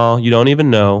often, y'all. You don't even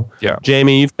know. Yeah.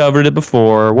 Jamie, you've covered it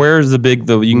before. Where's you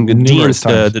can get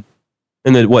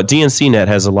DNC Net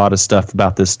has a lot of stuff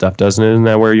about this stuff, doesn't it? Isn't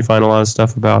that where you find a lot of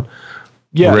stuff about?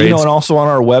 Yeah, raids? and also on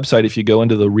our website, if you go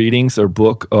into the readings or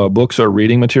books or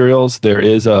reading materials, there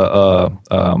is a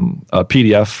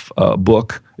PDF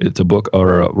book. It's a book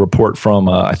or a report from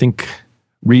I think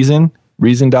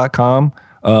Reason.com.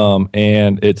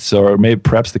 And it's or maybe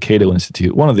perhaps the Cato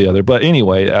Institute, one or the other. But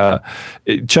anyway,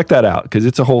 check that out because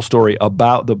it's a whole story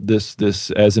about this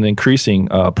as an increasing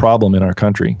problem in our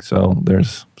country. So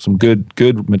there's some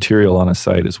good material on a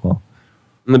site as well.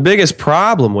 And the biggest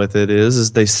problem with it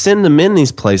is they send them in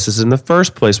these places in the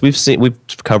first place. We've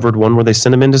covered one where they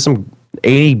send them into some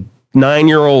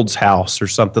 89-year-old's house or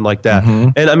something like that.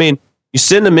 And I mean, you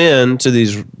send them in to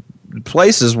these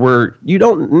places where you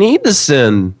don't need to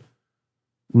send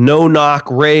no-knock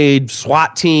raid,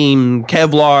 SWAT team,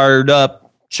 Kevlar'd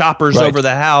up, choppers over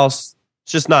the house.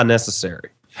 It's just not necessary.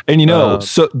 And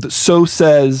so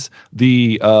says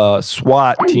the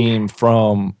SWAT team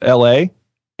from L.A.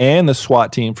 and the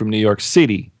SWAT team from New York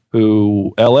City,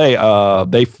 who L.A.,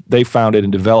 they founded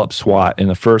and developed SWAT in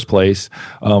the first place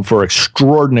for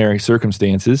extraordinary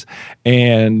circumstances,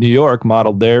 and New York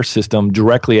modeled their system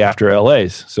directly after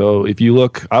L.A.'s. So if you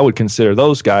look, I would consider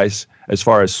those guys, as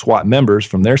far as SWAT members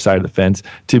from their side of the fence,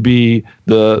 to be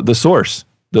the source,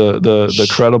 the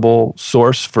credible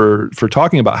source for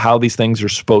talking about how these things are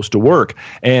supposed to work.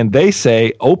 And they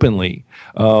say openly,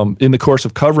 in the course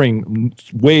of covering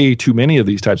way too many of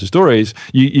these types of stories,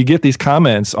 you get these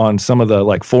comments on some of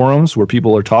the forums where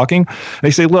people are talking.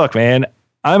 They say, look, man,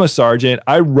 I'm a sergeant.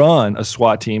 I run a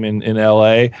SWAT team in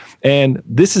LA, and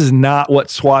this is not what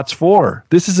SWAT's for.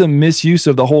 This is a misuse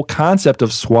of the whole concept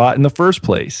of SWAT in the first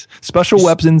place. Special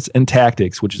Weapons and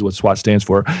Tactics, which is what SWAT stands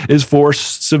for, is for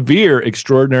severe,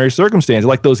 extraordinary circumstances,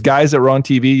 like those guys that were on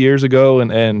TV years ago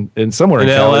and somewhere in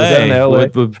LA.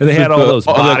 And they had all those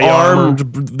body armor.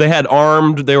 They had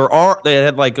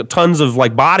tons of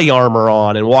body armor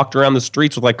on and walked around the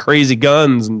streets with crazy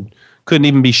guns and couldn't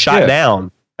even be shot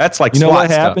down. That's SWAT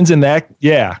what happens in that?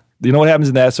 Yeah. You know what happens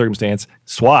in that circumstance?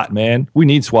 SWAT, man. We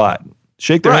need SWAT.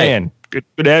 Shake their hand. Good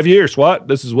to have you here, SWAT.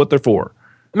 This is what they're for.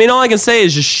 I mean, all I can say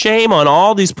is just shame on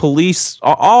all these police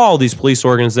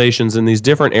organizations in these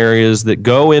different areas that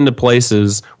go into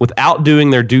places without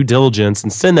doing their due diligence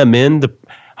and send them into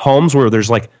homes where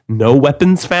there's no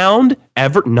weapons found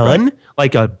ever, none. Right.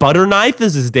 Like a butter knife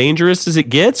is as dangerous as it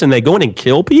gets, and they go in and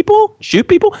kill people, shoot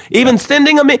people. Even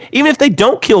sending them in, even if they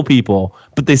don't kill people,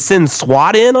 but they send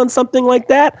SWAT in on something like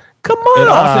that. Come on. And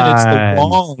often it's the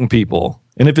wrong people.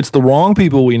 And if it's the wrong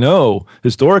people, we know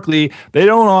historically they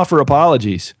don't offer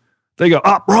apologies. They go,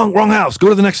 wrong house. Go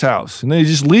to the next house, and they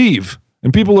just leave.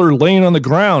 And people are laying on the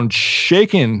ground,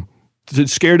 shaking,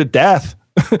 scared to death.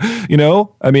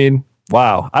 I mean.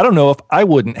 Wow. I don't know if I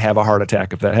wouldn't have a heart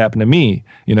attack if that happened to me,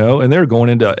 and they're going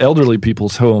into elderly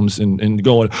people's homes and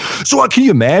going, so what, can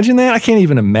you imagine that? I can't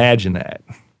even imagine that.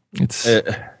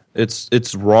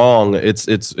 It's wrong. It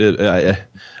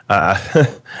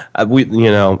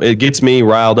gets me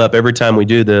riled up every time we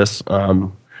do this.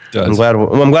 I'm glad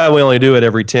we only do it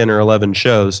every 10 or 11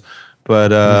 shows,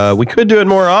 But we could do it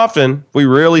more often. If we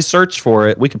really search for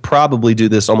it, we could probably do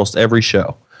this almost every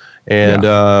show. And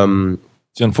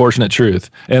it's the unfortunate truth.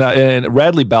 And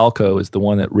Radley Balco is the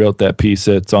one that wrote that piece.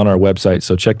 It's on our website.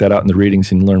 So check that out in the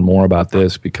readings and learn more about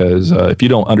this, because if you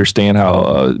don't understand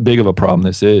how big of a problem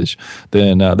this is,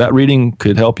 then that reading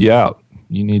could help you out.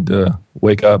 You need to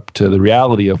wake up to the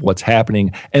reality of what's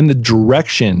happening and the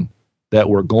direction that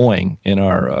we're going in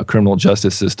our criminal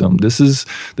justice system. This is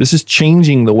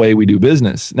changing the way we do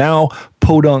business. Now,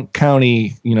 Podunk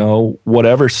County,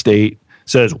 whatever state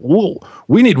says, whoa,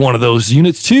 we need one of those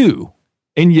units too.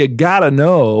 And you got to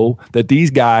know that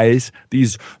these guys,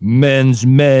 these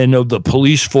men of the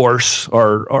police force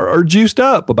are juiced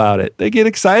up about it. They get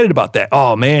excited about that.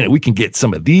 Oh, man, we can get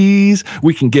some of these.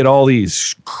 We can get all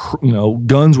these,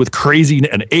 guns with crazy,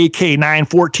 an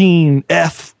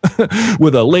AK-914F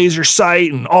with a laser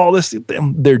sight and all this.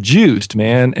 They're juiced,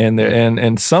 man.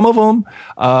 And some of them,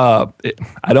 I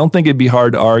don't think it'd be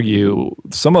hard to argue,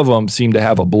 some of them seem to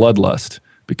have a bloodlust,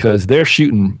 because they're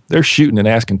shooting and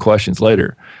asking questions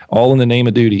later, all in the name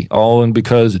of duty, all in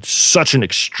because it's such an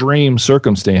extreme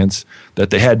circumstance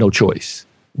that they had no choice,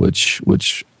 which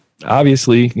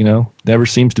obviously, never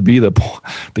seems to be the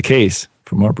case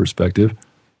from our perspective.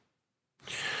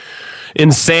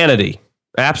 Insanity,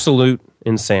 absolute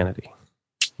insanity.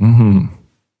 Mm-hmm.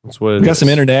 That's what we got some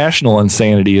international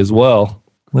insanity as well.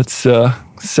 Let's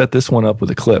set this one up with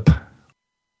a clip.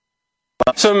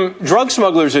 Some drug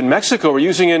smugglers in Mexico are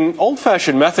using an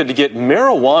old-fashioned method to get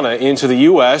marijuana into the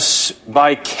U.S.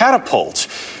 by catapult.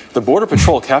 The Border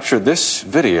Patrol captured this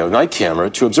video, night camera,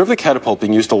 to observe the catapult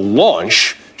being used to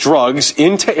launch drugs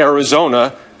into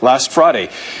Arizona last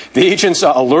Friday. The agents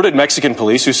alerted Mexican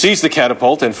police, who seized the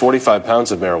catapult and 45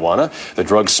 pounds of marijuana. The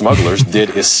drug smugglers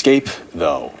did escape,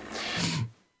 though.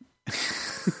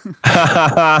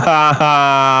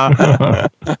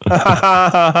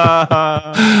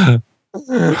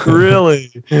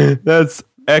 Really? That's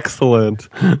excellent.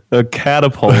 A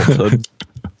catapult. A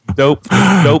dope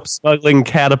smuggling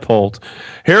catapult.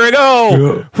 Here we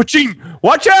go.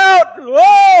 Watch out!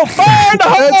 Oh, fire in the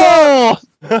hole!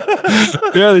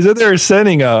 Yeah, they were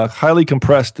sending a highly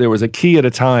compressed. There was a key at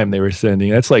a time they were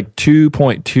sending. That's like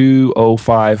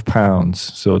 2.205 pounds.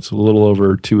 So it's a little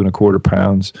over 2.25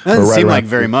 pounds. That doesn't seem like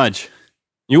very much.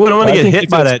 You wouldn't want to get hit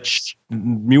by that.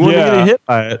 You wouldn't get hit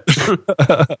by it.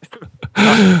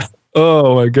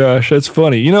 Oh my gosh, that's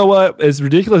funny. You know what? As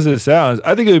ridiculous as it sounds,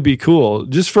 I think it would be cool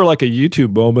just for like a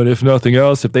YouTube moment, if nothing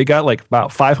else, if they got like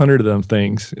about 500 of them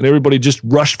things and everybody just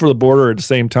rushed for the border at the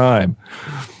same time.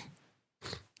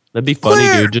 That'd be funny,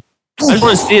 dude. I just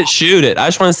want to see it shoot it. I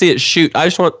just want to see it shoot. I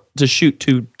just want to shoot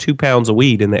two pounds of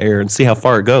weed in the air and see how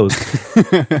far it goes.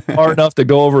 Far enough to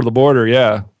go over the border,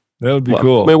 yeah. That would be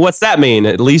cool. I mean, what's that mean?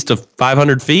 At least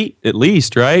 500 feet? At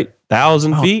least, right?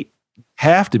 1,000 feet?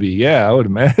 Have to be, yeah. I would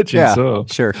imagine so.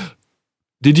 Sure.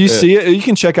 Did you see it? You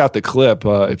can check out the clip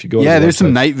if you go. Yeah, there's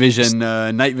some night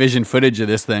vision footage of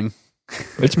this thing.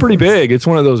 It's pretty big. It's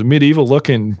one of those medieval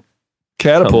looking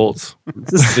catapults.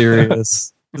 This is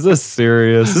serious. Is this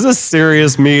serious? Is this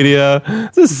serious media?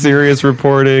 Is this serious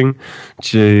reporting?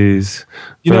 Jeez.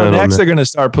 Next they're going to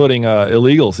start putting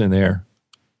illegals in there.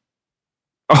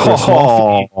 For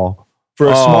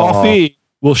a small fee,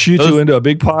 we'll shoot you into a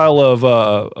big pile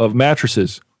of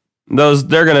mattresses.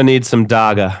 They're going to need some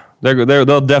daga.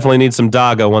 They'll definitely need some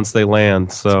daga once they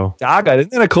land. So daga,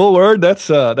 isn't that a cool word? That's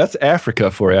Africa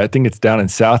for you. I think it's down in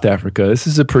South Africa. This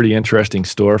is a pretty interesting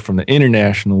story from the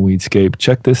International Weedscape.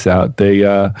 Check this out. They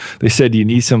said you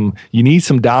need some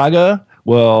daga.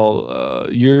 Well,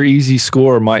 your easy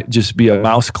score might just be a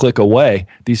mouse click away.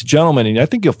 These gentlemen, and I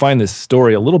think you'll find this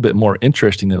story a little bit more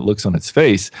interesting than it looks on its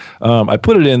face. I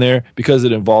put it in there because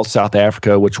it involves South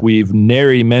Africa, which we've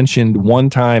nary mentioned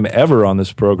one time ever on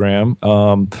this program.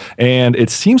 And it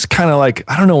seems kind of like,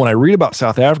 I don't know, when I read about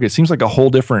South Africa, it seems like a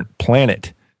whole different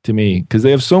planet to me, because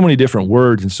they have so many different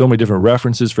words and so many different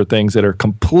references for things that are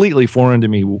completely foreign to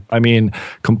me. I mean,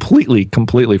 completely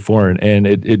foreign. And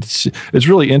it's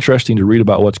really interesting to read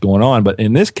about what's going on. But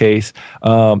in this case,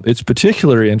 it's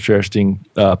particularly interesting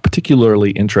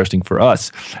for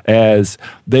us, as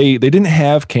they didn't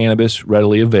have cannabis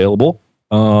readily available.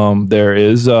 There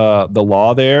is the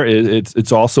law there.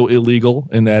 It's also illegal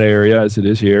in that area as it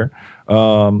is here.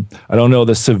 I don't know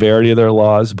the severity of their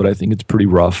laws, but I think it's pretty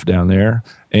rough down there.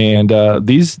 And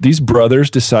these brothers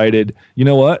decided, you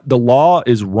know what? The law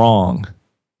is wrong.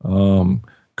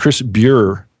 Chris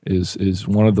Buer is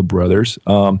one of the brothers.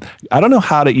 I don't know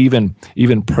how to even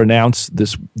pronounce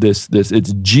this.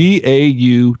 It's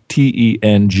Gauteng,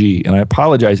 and I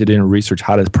apologize I didn't research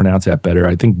how to pronounce that better.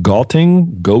 I think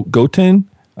Gauteng.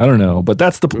 I don't know, but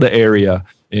that's the area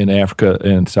in Africa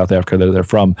and South Africa that they're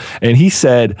from. And he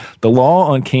said the law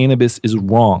on cannabis is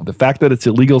wrong. The fact that it's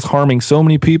illegal is harming so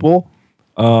many people.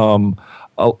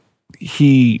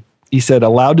 He said,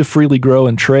 allowed to freely grow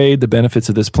and trade, the benefits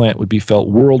of this plant would be felt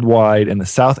worldwide and the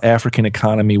South African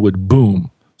economy would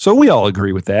boom. So we all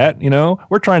agree with that.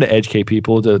 We're trying to educate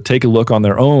people to take a look on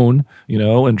their own,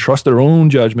 and trust their own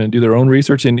judgment, do their own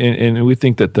research. And we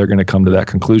think that they're going to come to that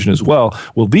conclusion as well.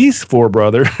 Well, these four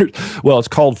brothers, well, it's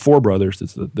called Four Brothers.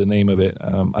 It's the name of it.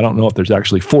 I don't know if there's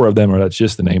actually four of them or that's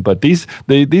just the name. But these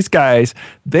guys,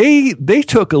 they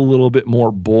took a little bit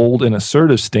more bold and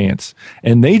assertive stance.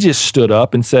 And they just stood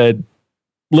up and said,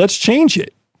 let's change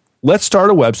it. Let's start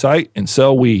a website and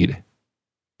sell weed.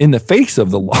 In the face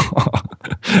of the law,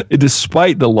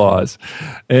 despite the laws,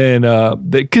 and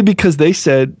because they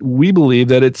said we believe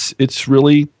that it's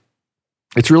really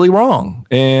wrong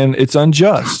and it's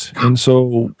unjust, and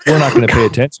so we're not going to pay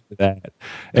attention to that.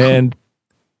 And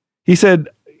he said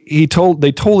they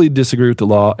totally disagree with the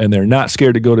law, and they're not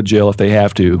scared to go to jail if they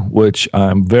have to, which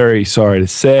I'm very sorry to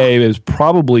say is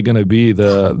probably going to be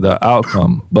the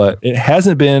outcome, but it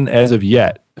hasn't been as of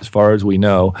yet, as far as we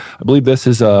know. I believe this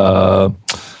is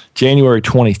January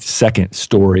 22nd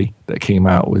story that came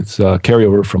out with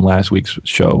carryover from last week's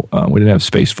show. We didn't have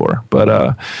space for,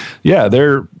 but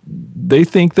they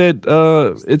think that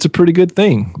it's a pretty good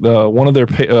thing. One of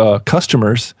their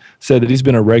customers said that he's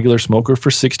been a regular smoker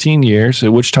for 16 years,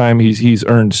 at which time he's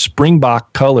earned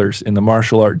Springbok colors in the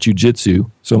martial art jiu-jitsu.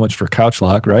 So much for couch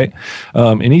lock, right?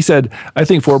 And he said, I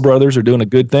think Four Brothers are doing a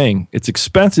good thing. It's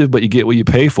expensive, but you get what you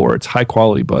pay for. It's high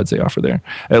quality buds they offer there.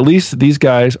 At least these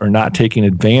guys are not taking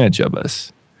advantage of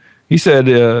us. He said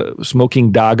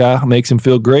smoking Daga makes him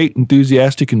feel great,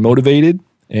 enthusiastic, and motivated.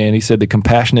 And he said the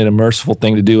compassionate and merciful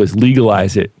thing to do is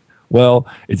legalize it. Well,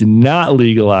 it's not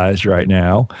legalized right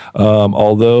now,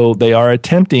 although they are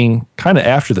attempting kind of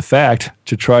after the fact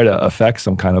to try to affect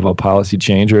some kind of a policy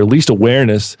change or at least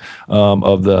awareness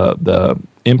of the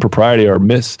impropriety or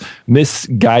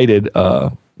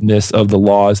misguidedness of the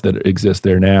laws that exist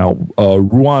there now.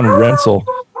 Ruan Rensel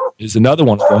is another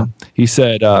one of them. He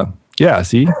said,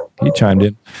 he chimed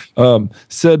in,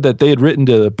 said that they had written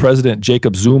to President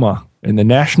Jacob Zuma and the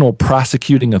National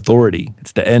Prosecuting Authority,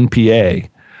 it's the NPA,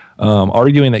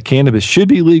 arguing that cannabis should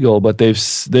be legal, but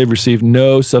they've received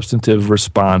no substantive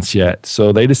response yet.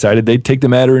 So they decided they'd take the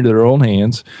matter into their own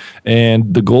hands,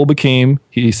 and the goal became,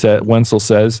 Wenzel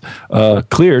says,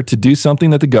 clear to do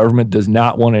something that the government does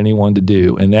not want anyone to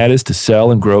do, and that is to sell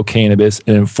and grow cannabis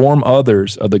and inform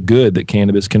others of the good that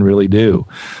cannabis can really do.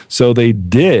 So they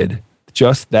did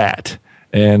just that,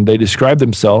 and they described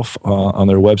themselves on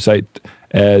their website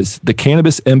as the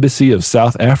Cannabis Embassy of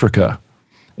South Africa.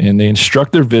 And they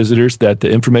instruct their visitors that the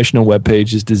information on the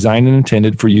webpage is designed and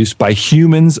intended for use by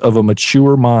humans of a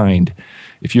mature mind.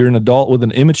 If you're an adult with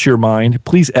an immature mind,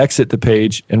 please exit the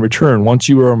page and return once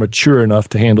you are mature enough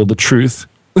to handle the truth.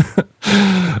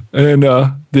 And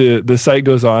the site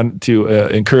goes on to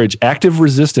encourage active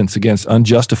resistance against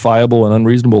unjustifiable and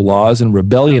unreasonable laws and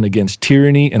rebellion against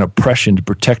tyranny and oppression to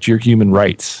protect your human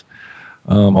rights.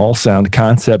 All sound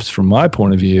concepts from my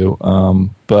point of view,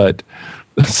 but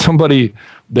somebody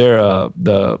there,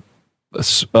 the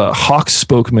Hawks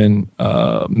spokesman,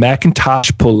 Macintosh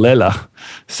Polela,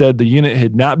 said the unit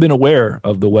had not been aware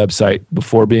of the website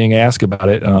before being asked about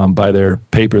it by their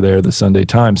paper there, the Sunday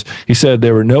Times. He said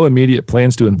there were no immediate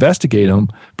plans to investigate them,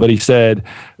 but he said,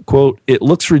 quote, it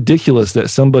looks ridiculous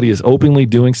that somebody is openly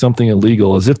doing something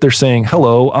illegal as if they're saying,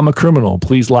 hello, I'm a criminal,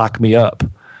 please lock me up.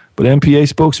 But MPA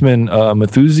spokesman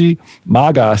Mathusi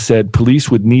Maga said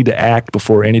police would need to act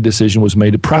before any decision was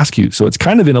made to prosecute. So it's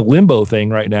kind of in a limbo thing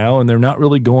right now, and they're not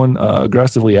really going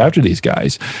aggressively after these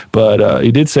guys. But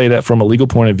he did say that from a legal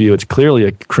point of view, it's clearly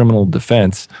a criminal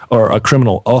defense or a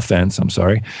criminal offense. I'm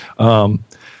sorry. So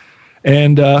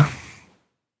there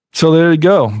you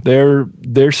go.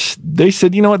 They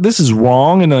said, you know what, this is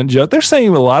wrong and unjust. They're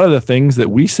saying a lot of the things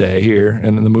that we say here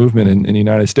in the movement in the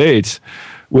United States,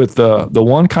 with the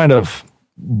one kind of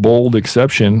bold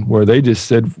exception where they just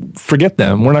said, forget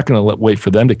them. We're not going to wait for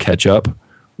them to catch up.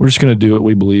 We're just going to do what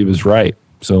we believe is right.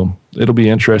 So it'll be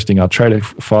interesting. I'll try to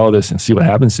follow this and see what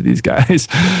happens to these guys.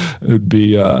 It would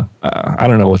be, I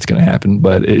don't know what's going to happen,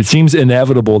 but it seems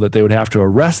inevitable that they would have to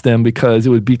arrest them because it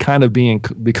would be kind of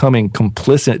becoming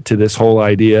complicit to this whole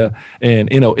idea.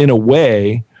 And, in a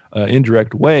way,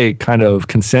 indirect way, kind of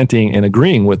consenting and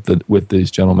agreeing with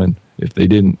these gentlemen if they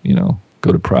didn't,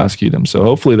 go to prosecute them. So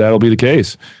hopefully that'll be the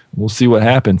case. We'll see what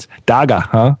happens. Daga,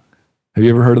 huh? Have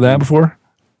you ever heard of that before?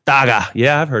 Daga.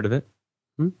 Yeah, I've heard of it.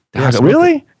 Daga,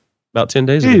 really? About 10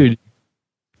 days ago. Dude,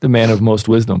 the man of most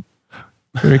wisdom.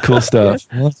 Very cool stuff.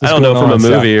 I don't know, from a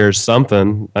movie or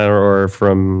something, or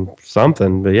from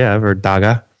something, but yeah, I've heard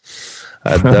daga.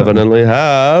 I definitely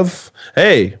have.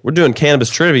 Hey, we're doing cannabis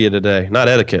trivia today, not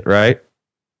etiquette, right?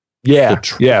 Yeah,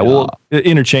 we'll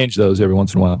interchange those every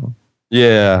once in a while.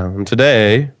 Yeah, and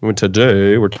today we're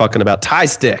talking about tie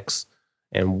sticks.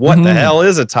 And what the hell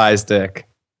is a tie stick?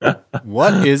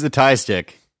 What is a tie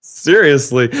stick?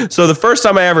 Seriously. So the first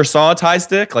time I ever saw a tie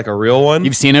stick, like a real one.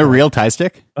 You've seen a real tie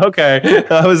stick? Okay.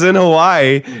 I was in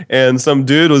Hawaii and some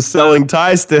dude was selling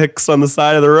tie sticks on the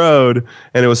side of the road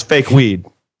and it was fake weed.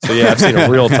 So yeah, I've seen a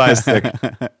real tie stick.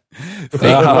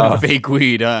 Fake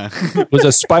weed, huh? It was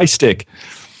a spice stick.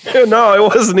 No,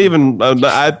 it wasn't even.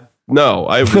 I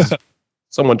was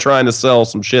someone trying to sell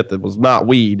some shit that was not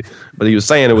weed, but he was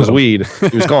saying it was weed.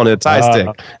 He was calling it a tie stick.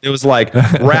 It was like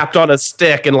wrapped on a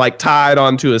stick and like tied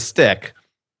onto a stick.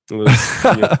 It was,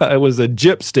 it was a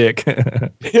gyp stick.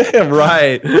 Yeah,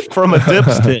 right, from a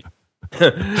dipstick.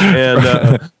 And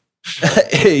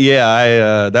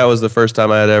that was the first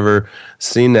time I had ever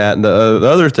seen that. And the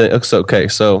other thing, okay,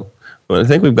 so I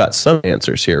think we've got some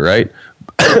answers here, right?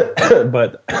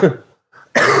 But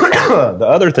the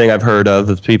other thing I've heard of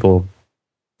is people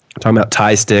talking about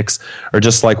tie sticks, or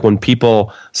just like when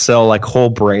people sell like whole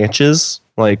branches,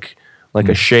 like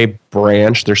a shaved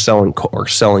branch, they're selling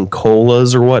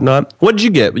colas or whatnot. What did you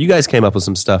get? You guys came up with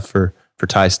some stuff for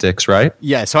tie sticks, right?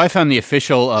 Yeah, so I found the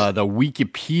official, the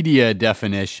Wikipedia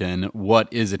definition. What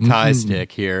is a tie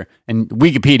stick here? And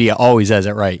Wikipedia always has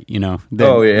it right, you know.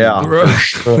 So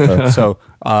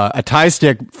a tie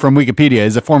stick from Wikipedia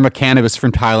is a form of cannabis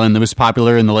from Thailand that was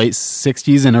popular in the late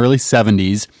 60s and early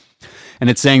 70s. And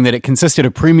it's saying that it consisted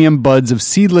of premium buds of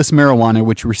seedless marijuana,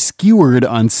 which were skewered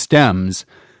on stems.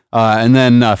 And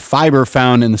then fiber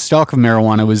found in the stalk of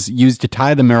marijuana was used to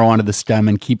tie the marijuana to the stem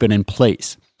and keep it in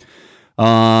place.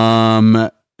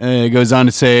 It goes on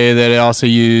to say that it also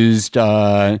used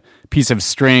a piece of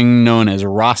string known as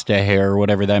Rasta hair, or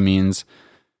whatever that means.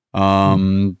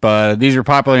 But these were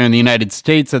popular in the United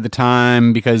States at the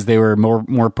time because they were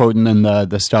more potent than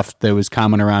the stuff that was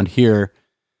common around here.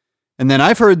 And then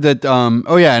I've heard that,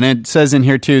 and it says in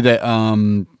here too that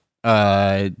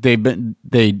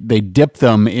they dip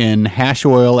them in hash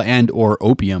oil and or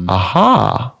opium.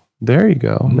 Aha. There you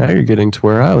go. Now you're getting to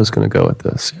where I was going to go with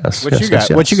this. Yes.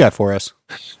 What you got for us?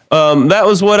 That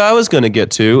was what I was going to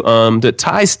get to. The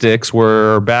tie sticks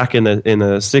were back in the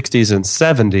 60s and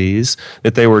 70s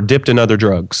that they were dipped in other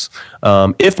drugs,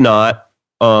 if not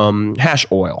hash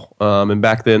oil. And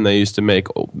back then they used to make,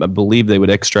 I believe they would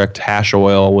extract hash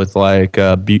oil with like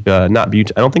not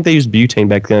butane. I don't think they used butane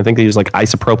back then. I think they used like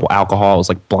isopropyl alcohol. It was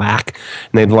like black,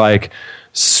 and they'd like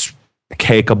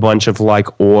cake a bunch of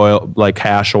like oil, like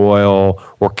hash oil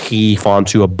or keef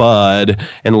onto a bud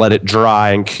and let it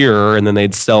dry and cure, and then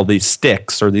they'd sell these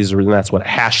sticks, and that's what a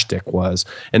hash stick was.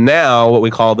 And now what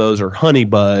we call those are honey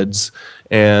buds.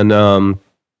 And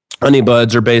honey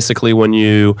buds are basically when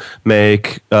you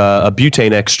make a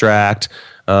butane extract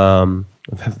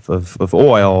of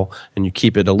oil, and you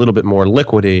keep it a little bit more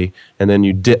liquidy, and then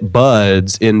you dip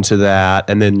buds into that,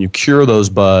 and then you cure those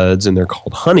buds, and they're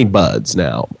called honey buds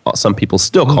now. Some people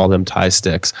still call them tie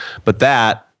sticks, but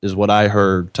that is what I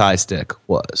heard tie stick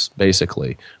was,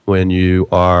 basically, when you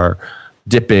are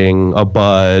dipping a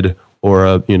bud or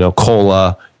a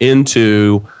cola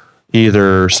into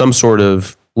either some sort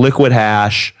of liquid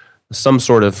hash, some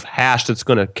sort of hash that's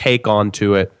going to cake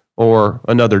onto it, or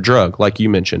another drug, like you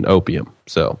mentioned, opium.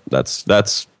 So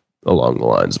that's along the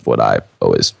lines of what I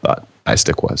always thought tie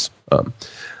stick was. I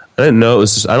didn't know it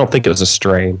was. I don't think it was a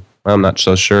strain. I'm not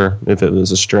so sure if it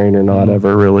was a strain or not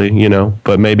ever really,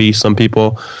 But maybe some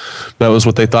people, that was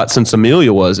what they thought since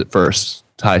Amelia was at first,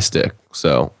 tie stick.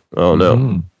 So I don't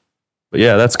know. But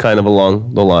yeah, that's kind of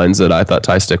along the lines that I thought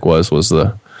tie stick was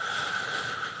the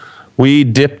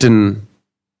weed dipped in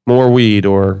more weed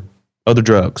or other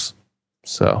drugs.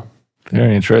 So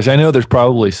very interesting. I know there's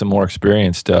probably some more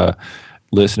experienced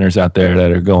listeners out there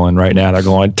that are going right now. They're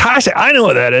going, tie stick, I know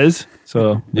what that is.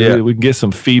 So yeah, we can get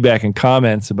some feedback and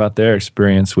comments about their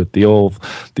experience with the old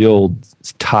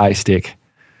tie stick.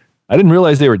 I didn't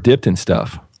realize they were dipped in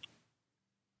stuff.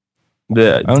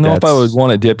 I don't know if I would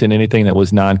want to dipped in anything that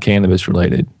was non-cannabis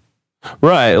related.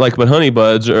 Right, like but honey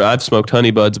buds, or I've smoked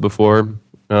honey buds before.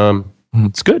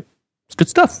 It's good. It's good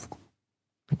stuff.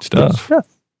 Good stuff.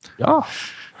 Yeah.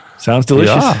 Sounds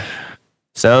delicious. Yeah.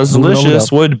 Sounds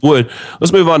delicious. Would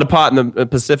let's move on to pot in the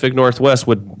Pacific Northwest.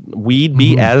 Would weed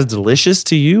be as delicious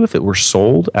to you if it were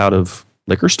sold out of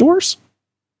liquor stores?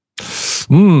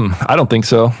 I don't think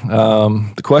so.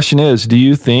 The question is, do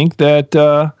you think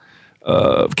that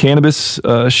cannabis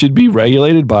should be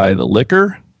regulated by the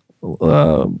liquor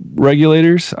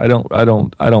regulators. I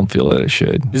don't feel that it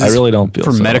should. I really don't feel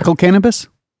for so. medical cannabis.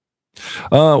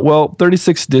 Well,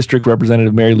 36th District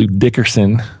Representative Mary Lou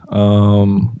Dickerson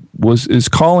is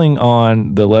calling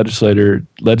on the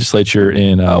legislature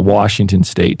in Washington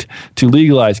State to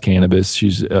legalize cannabis.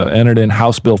 She's entered in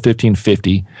House Bill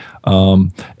 1550,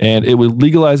 and it would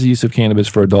legalize the use of cannabis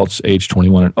for adults age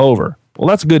 21 and over. Well,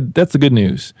 that's good. That's the good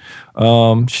news.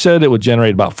 She said it would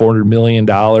generate about $400 million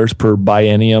per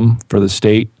biennium for the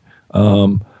state,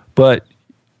 but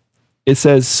it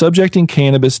says subjecting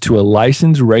cannabis to a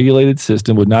licensed, regulated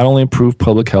system would not only improve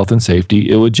public health and safety,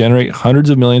 it would generate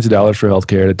hundreds of millions of dollars for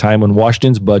healthcare at a time when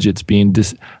Washington's budget's being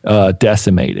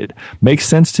decimated. Makes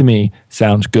sense to me.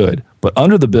 Sounds good. But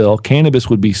under the bill, cannabis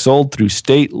would be sold through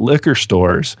state liquor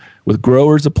stores, with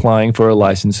growers applying for a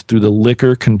license through the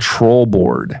Liquor Control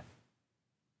Board.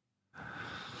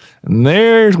 And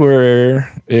there's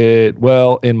where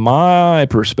in my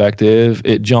perspective,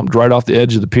 it jumped right off the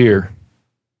edge of the pier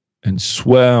and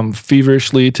swam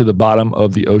feverishly to the bottom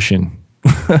of the ocean.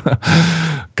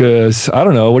 Because, I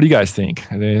don't know, what do you guys think?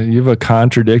 You have a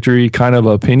contradictory kind of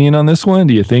opinion on this one?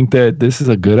 Do you think that this is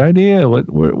a good idea?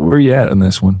 Where are you at on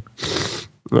this one?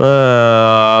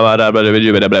 I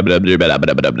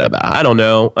don't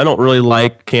know. I don't really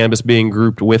like cannabis being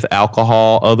grouped with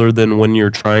alcohol, other than when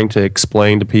you're trying to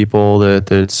explain to people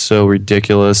that it's so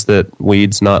ridiculous that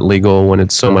weed's not legal when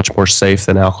it's so much more safe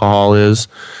than alcohol is.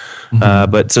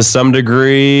 But to some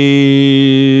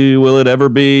degree, will it ever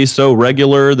be so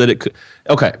regular that it could?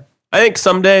 Okay, I think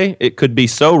someday it could be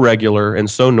so regular and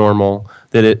so normal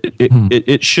that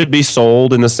it should be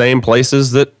sold in the same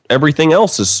places that everything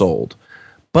else is sold.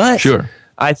 But sure,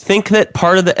 I think that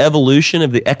part of the evolution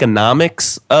of the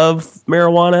economics of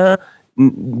marijuana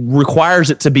requires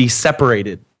it to be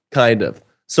separated, kind of,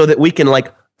 so that we can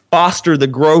foster the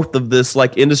growth of this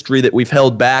industry that we've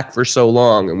held back for so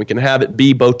long, and we can have it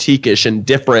be boutique-ish and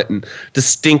different and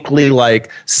distinctly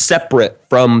separate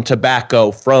from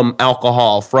tobacco, from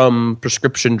alcohol, from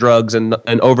prescription drugs and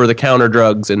over-the-counter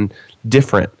drugs, and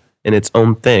different in its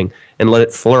own thing, and let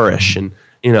it flourish. And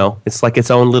it's like its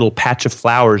own little patch of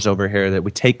flowers over here that we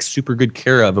take super good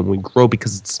care of, and we grow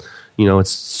because it's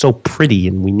it's so pretty,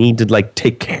 and we need to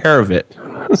take care of it.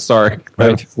 Sorry,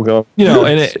 right? We'll go.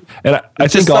 And I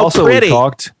think so also pretty.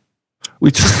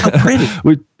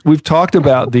 We've talked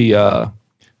about the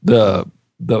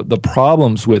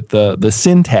problems with the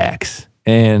syntax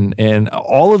and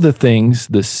all of the things,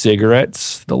 the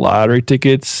cigarettes, the lottery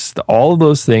tickets, all of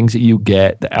those things that you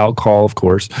get, the alcohol, of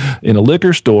course, in a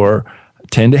liquor store,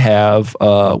 tend to have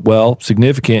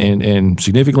significant and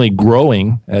significantly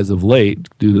growing as of late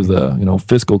due to the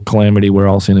fiscal calamity we're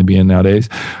all seeing to be in nowadays.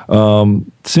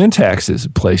 Syntax is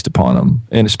placed upon them,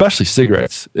 and especially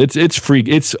cigarettes. It's free.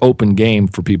 It's open game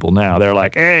for people now. They're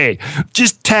like, hey,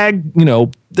 just tag.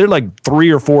 They're like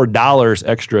 $3 or $4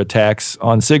 extra tax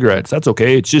on cigarettes. That's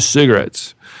okay. It's just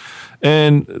cigarettes.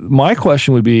 And my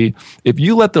question would be, if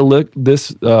you let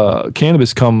this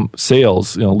cannabis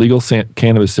sales, legal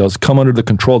cannabis sales come under the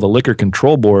control of the Liquor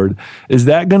Control Board, is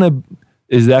that gonna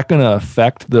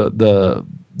affect the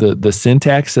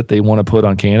syntax that they want to put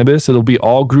on cannabis? It'll be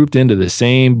all grouped into the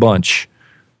same bunch.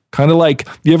 Kind of like,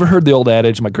 you ever heard the old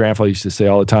adage my grandfather used to say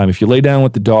all the time, if you lay down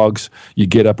with the dogs, you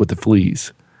get up with the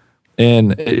fleas.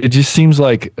 And it just seems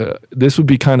like this would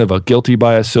be kind of a guilty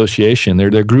by association.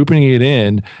 They're grouping it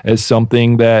in as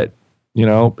something that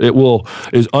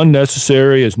is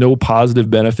unnecessary, has no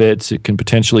positive benefits. It can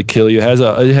potentially kill you. It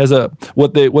has a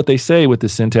what they say with the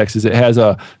syntax is it has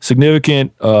a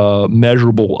significant,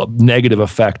 measurable negative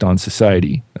effect on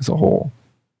society as a whole.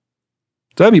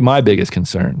 So that'd be my biggest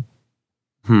concern.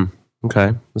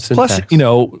 Okay. Plus,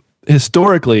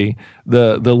 historically,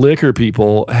 the liquor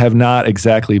people have not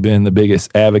exactly been the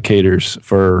biggest advocators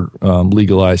for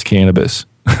legalized cannabis.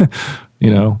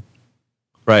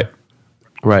 Right.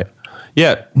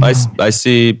 Yeah, I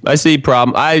see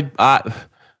problem. I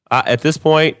at this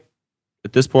point,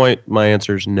 my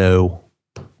answer is no.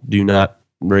 Do not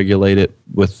regulate it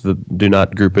do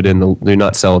not group it in do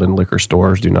not sell it in liquor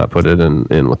stores. Do not put it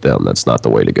in with them. That's not the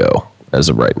way to go as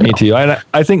of right now. Me too.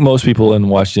 I think most people in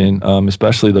Washington,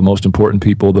 especially the most important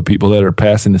people, the people that are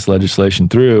passing this legislation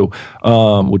through,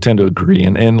 would tend to agree.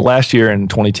 And last year in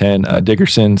 2010,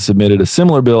 Dickerson submitted a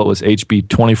similar bill. It was HB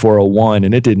 2401,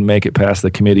 and it didn't make it past the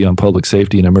Committee on Public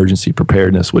Safety and Emergency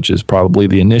Preparedness, which is probably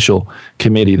the initial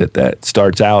committee that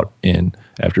starts out in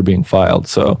after being filed.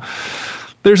 So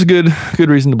there's a good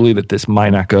reason to believe that this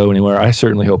might not go anywhere. I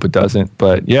certainly hope it doesn't.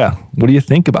 But yeah, what do you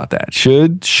think about that?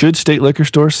 Should state liquor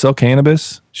stores sell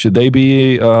cannabis? Should they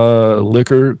be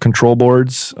liquor control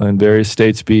boards in various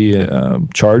states be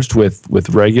charged with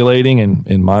regulating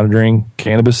and monitoring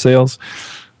cannabis sales?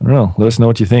 I don't know. Let us know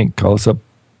what you think. Call us up.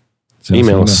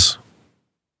 Email us.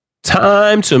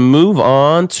 Time to move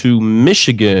on to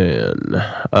Michigan.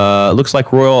 Looks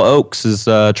like Royal Oaks is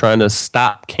trying to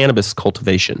stop cannabis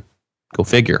cultivation. Go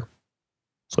figure.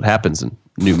 That's what happens in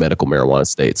new medical marijuana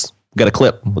states. We've got a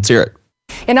clip. Let's hear it.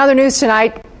 In other news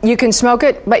tonight, you can smoke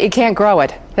it, but you can't grow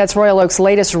it. That's Royal Oak's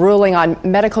latest ruling on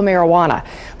medical marijuana.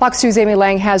 Fox 2's Amy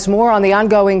Lang has more on the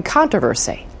ongoing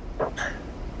controversy.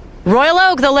 Royal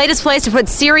Oak, the latest place to put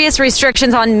serious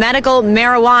restrictions on medical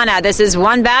marijuana. This is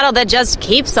one battle that just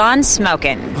keeps on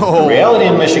smoking. The reality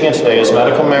in Michigan today is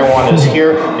medical marijuana is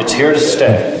here. It's here to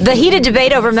stay. The heated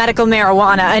debate over medical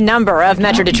marijuana. A number of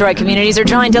Metro Detroit communities are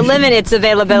trying to limit its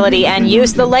availability and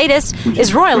use. The latest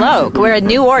is Royal Oak, where a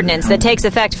new ordinance that takes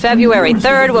effect February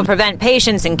 3rd will prevent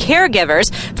patients and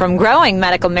caregivers from growing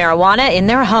medical marijuana in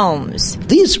their homes.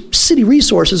 These city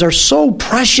resources are so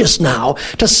precious now.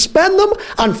 To spend them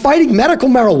on fighting medical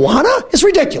marijuana is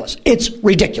ridiculous. It's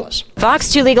ridiculous.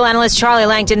 Fox 2 legal analyst Charlie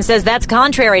Langton says that's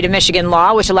contrary to Michigan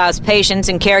law, which allows patients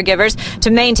and caregivers to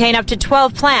maintain up to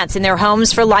 12 plants in their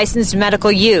homes for licensed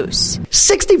medical use.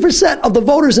 60% of the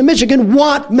voters in Michigan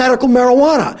want medical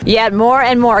marijuana. Yet more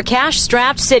and more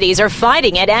cash-strapped cities are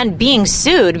fighting it and being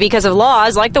sued because of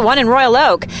laws like the one in Royal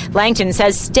Oak. Langton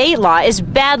says state law is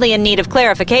badly in need of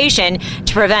clarification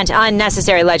to prevent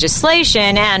unnecessary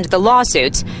legislation and the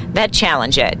lawsuits that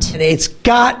challenge it. It's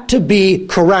got to be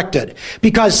corrected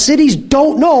because cities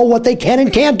don't know what they can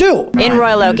and can't do. In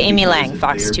Royal Oak, Amy Lang,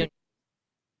 Fox 2.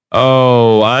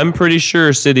 Oh, I'm pretty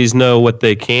sure cities know what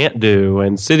they can't do,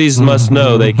 and cities must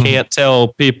know they can't tell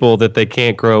people that they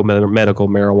can't grow medical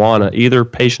marijuana, either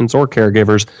patients or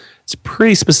caregivers. It's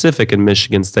pretty specific in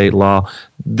Michigan state law.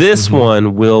 This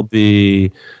one will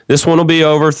be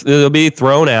over. It'll be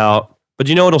thrown out. But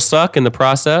you know what'll suck in the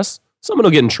process? Someone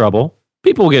will get in trouble.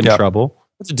 People will get in trouble.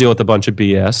 Have to deal with a bunch of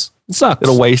BS. It sucks.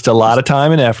 It'll waste a lot of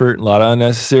time and effort, a lot of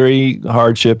unnecessary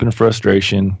hardship and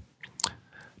frustration.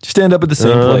 Just end up at the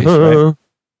same place, right?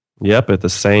 Yep, at the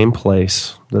same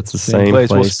place. That's the same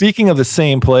place. Well, speaking of the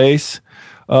same place,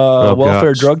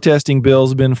 welfare drug testing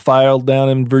bills have been filed down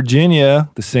in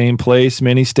Virginia, the same place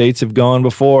many states have gone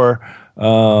before.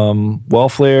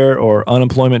 Welfare or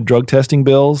unemployment drug testing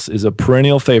bills is a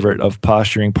perennial favorite of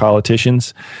posturing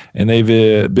politicians, and they've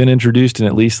been introduced in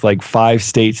at least like 5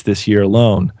 states this year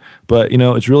alone. But,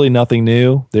 it's really nothing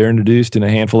new. They're introduced in a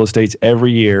handful of states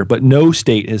every year, but no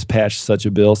state has passed such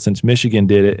a bill since Michigan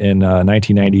did it in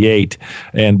 1998.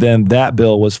 And then that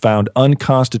bill was found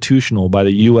unconstitutional by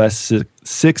the U.S.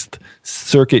 Sixth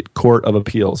Circuit Court of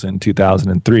Appeals in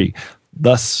 2003.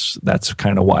 Thus, that's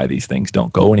kind of why these things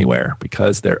don't go anywhere,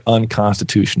 because they're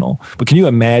unconstitutional. But can you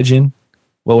imagine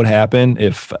what would happen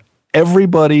if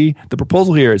the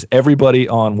proposal here is everybody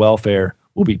on welfare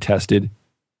will be tested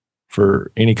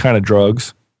for any kind of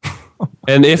drugs?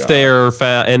 And if they're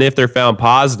found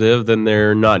positive, then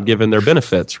they're not given their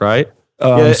benefits, right?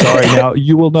 Sorry. Now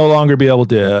you will no longer be able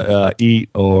to eat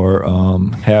or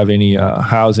have any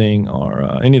housing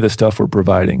or any of the stuff we're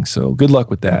providing. So good luck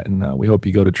with that, and we hope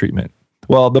you go to treatment.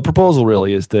 Well, the proposal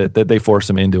really is that they force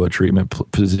them into a treatment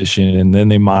position, and then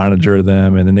they monitor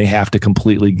them, and then they have to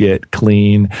completely get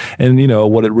clean. And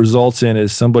what it results in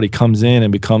is somebody comes in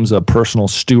and becomes a personal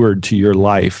steward to your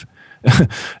life,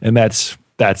 and that's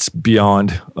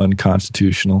beyond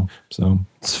unconstitutional. So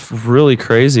it's really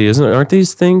crazy, isn't it? Aren't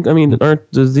these things? I mean,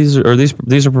 these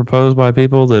are proposed by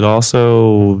people that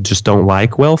also just don't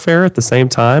like welfare at the same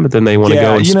time, but then they want to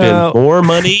go and spend more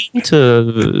money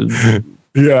to.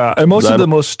 Yeah, and most of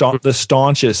the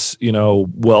staunchest,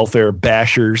 welfare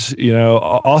bashers,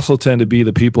 also tend to be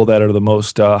the people that are the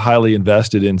most highly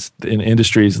invested in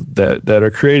industries that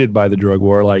are created by the drug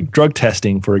war, like drug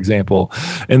testing, for example.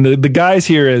 And the guys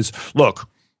here is, look,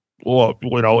 well,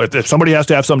 if somebody has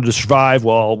to have something to survive,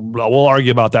 well, we'll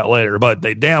argue about that later. But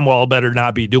they damn well better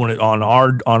not be doing it on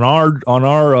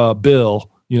our bill,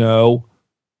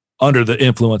 under the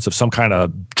influence of some kind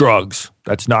of drugs.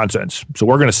 That's nonsense. So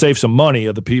we're going to save some money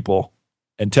of the people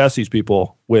and test these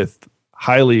people with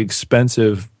highly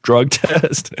expensive drug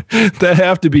tests that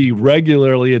have to be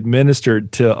regularly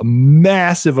administered to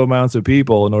massive amounts of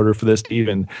people in order for this to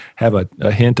even have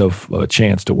a hint of a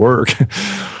chance to work.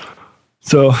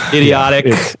 So idiotic.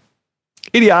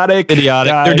 Idiotic.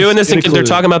 Guys, they're doing this. They're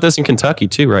talking about this in Kentucky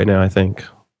too right now, I think.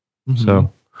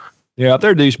 So Yeah,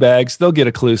 they're douchebags. They'll get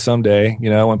a clue someday,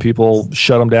 when people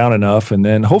shut them down enough. And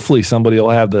then hopefully somebody will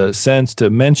have the sense to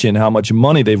mention how much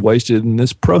money they've wasted in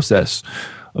this process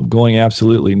of going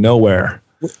absolutely nowhere.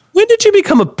 When did you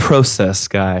become a process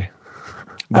guy?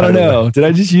 I don't know. Did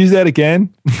I just use that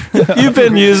again? You've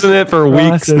been using it for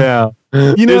weeks now.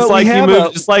 It's like you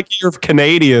moved, just like you're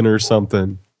Canadian or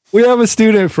something. We have a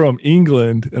student from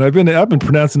England, and I've been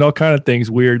pronouncing all kind of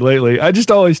things weird lately. I just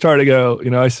always try to go,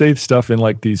 I say stuff in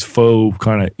like these faux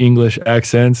kind of English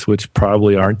accents, which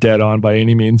probably aren't dead on by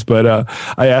any means. But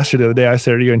I asked her the other day, I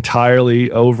said, "Are you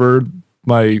entirely over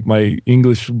my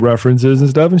English references and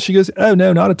stuff?" And she goes, "Oh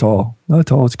no, not at all, not at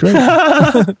all. It's great."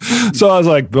 So I was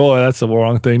like, "Boy, that's the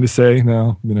wrong thing to say."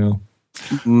 No,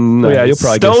 Nice. Yeah, you'll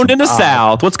probably stoned in the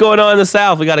South. What's going on in the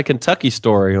South? We got a Kentucky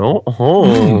story.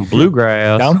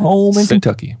 Bluegrass down home in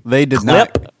Kentucky. They did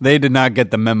not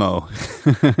get the memo.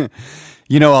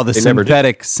 All the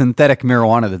synthetic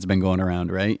marijuana that's been going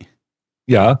around, right?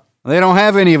 Yeah, they don't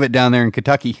have any of it down there in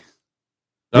Kentucky.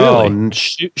 Oh,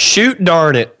 shoot,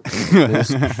 darn it.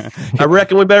 I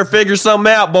reckon we better figure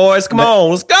something out, boys. Come on,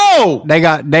 let's go. They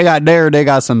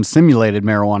got some simulated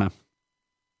marijuana.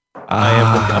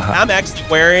 I'm actually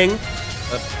wearing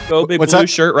a Go Big Blue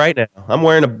shirt right now. I'm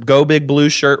wearing a Go Big Blue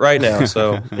shirt right now.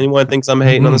 So anyone thinks I'm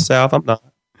hating on the South, I'm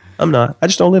not. I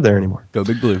just don't live there anymore. Go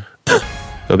Big Blue.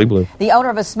 Go Big Blue. The owner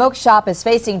of a smoke shop is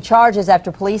facing charges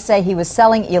after police say he was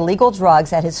selling illegal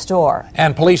drugs at his store.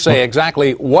 And police say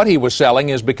exactly what he was selling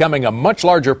is becoming a much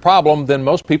larger problem than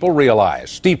most people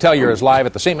realize. Steve Tellier is live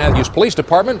at the St. Matthews Police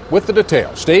Department with the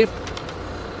details. Steve?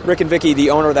 Rick and Vicky,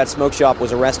 the owner of that smoke shop,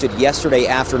 was arrested yesterday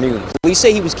afternoon. Police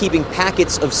say he was keeping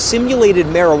packets of simulated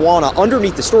marijuana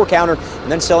underneath the store counter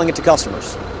and then selling it to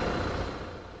customers.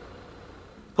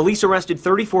 Police arrested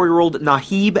 34-year-old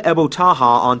Nahib Ebotaha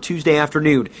on Tuesday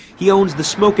afternoon. He owns the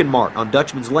Smokin' Mart on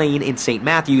Dutchman's Lane in St.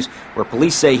 Matthews, where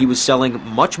police say he was selling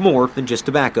much more than just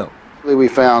tobacco. We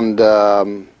found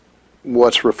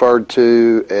what's referred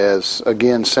to as,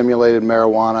 again, simulated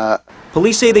marijuana.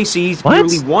 Police say they seized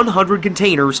nearly 100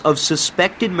 containers of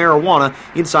suspected marijuana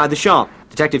inside the shop.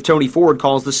 Detective Tony Ford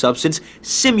calls the substance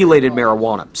simulated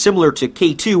marijuana, similar to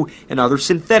K2 and other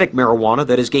synthetic marijuana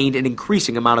that has gained an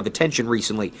increasing amount of attention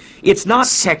recently. It's not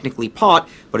technically pot,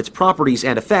 but its properties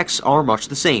and effects are much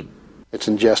the same. It's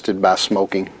ingested by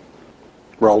smoking,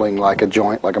 rolling like a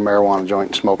joint, like a marijuana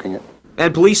joint, and smoking it.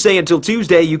 And police say until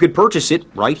Tuesday you could purchase it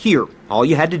right here. All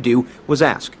you had to do was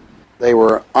ask. They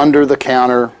were under the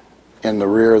counter, in the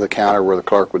rear of the counter where the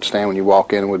clerk would stand when you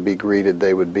walk in and would be greeted.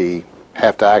 They would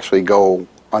have to actually go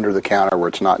under the counter where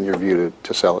it's not in your view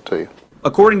to sell it to you.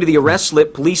 According to the arrest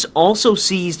slip, police also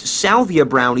seized salvia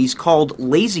brownies called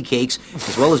lazy cakes,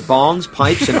 as well as bongs,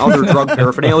 pipes, and other drug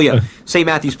paraphernalia. St.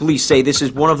 Matthews police say this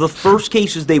is one of the first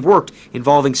cases they've worked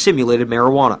involving simulated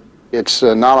marijuana. It's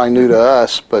not only new to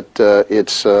us, but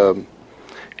it's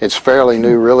fairly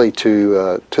new really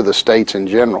to the states in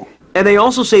general. And they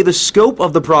also say the scope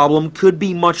of the problem could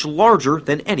be much larger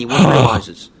than anyone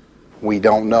realizes. We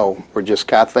don't know.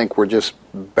 I think we're just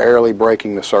barely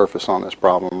breaking the surface on this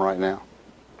problem right now.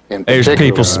 There's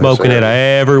people smoking it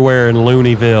everywhere in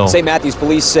Looneyville. St. Matthews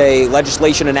police say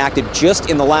legislation enacted just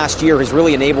in the last year has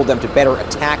really enabled them to better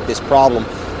attack this problem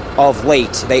of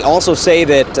late. They also say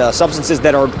that substances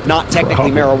that are not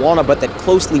technically marijuana but that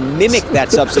closely mimic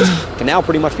that substance can now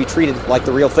pretty much be treated like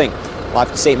the real thing. Live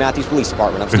from the St. Matthews Police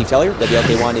Department, I'm Steve Tellier,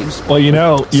 WLKY News. Well,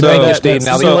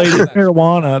 simulated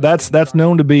marijuana, that's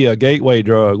known to be a gateway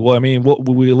drug. Well, I mean,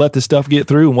 we let the stuff get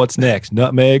through, and what's next?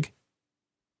 Nutmeg?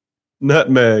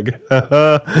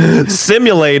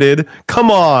 Simulated?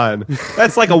 Come on.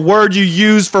 That's like a word you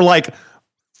use for like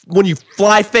when you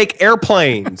fly fake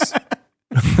airplanes.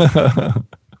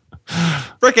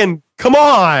 Freaking come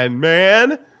on,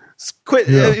 man. Quit.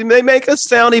 Yeah. They make us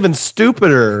sound even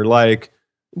stupider. Like,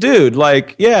 dude,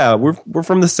 like, yeah, we're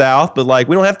from the South, but like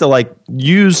we don't have to like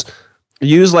use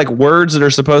like words that are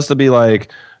supposed to be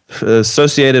like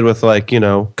associated with like,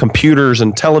 computers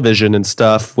and television and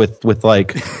stuff with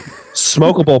like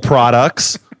smokable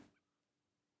products.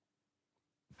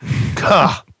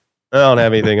 God, I don't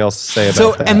have anything else to say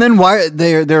about that. And then why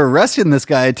they're arresting this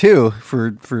guy too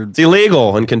for it's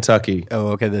illegal in Kentucky.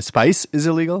 Oh, okay. The spice is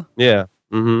illegal. Yeah.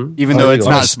 Mm-hmm. Even though it's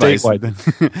not spice,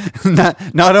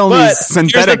 not only but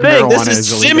synthetic marijuana this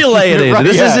is simulated. Right,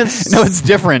 this isn't. No, it's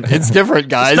different. It's different,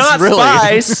 guys. It's not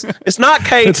spice. It's not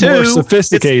K2. It's more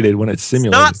sophisticated when it's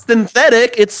simulated. It's not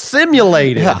synthetic. It's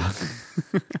simulated. Yeah.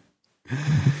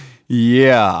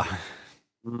 Yeah.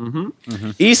 Mm-hmm.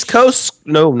 Mm-hmm. East Coast?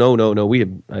 No. We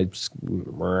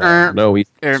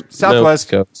Southwest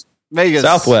Coast. Vegas.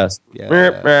 Southwest.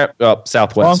 Yeah.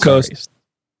 Southwest. Wrong coast.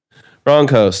 Wrong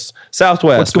coast.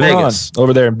 Southwest. What's going Vegas. on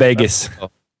over there in Vegas?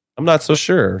 I'm not so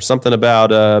sure. Something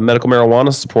about medical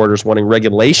marijuana supporters wanting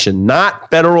regulation, not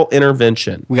federal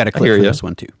intervention. We got a clip for this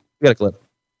one, too. We got a clip.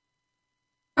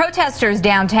 Protesters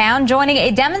downtown joining a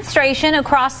demonstration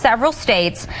across several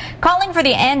states calling for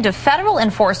the end of federal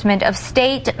enforcement of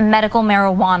state medical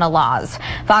marijuana laws.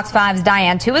 Fox 5's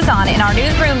Diane Tu is on in our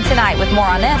newsroom tonight with more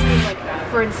on this.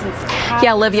 For instance,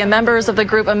 yeah, Olivia, members of the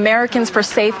group Americans for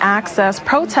Safe Access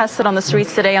protested on the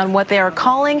streets today on what they are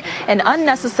calling an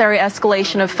unnecessary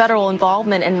escalation of federal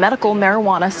involvement in medical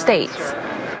marijuana states.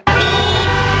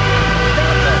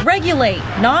 Regulate,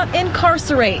 not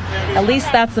incarcerate. At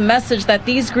least that's the message that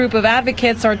these group of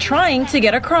advocates are trying to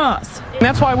get across.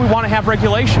 That's why we want to have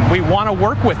regulation. We want to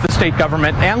work with the state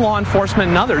government and law enforcement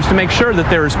and others to make sure that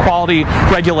there is quality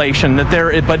regulation,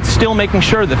 but still making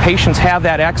sure that patients have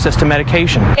that access to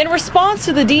medication. In response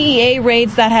to the DEA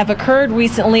raids that have occurred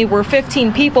recently where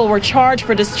 15 people were charged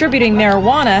for distributing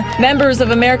marijuana, members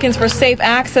of Americans for Safe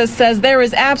Access says there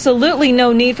is absolutely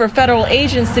no need for federal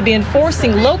agents to be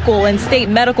enforcing local and state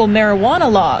medical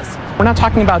marijuana laws. We're not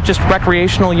talking about just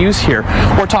recreational use here.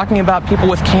 We're talking about people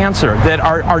with cancer that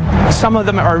are some of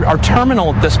them are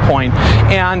terminal at this point,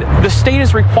 and the state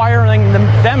is requiring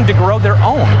them to grow their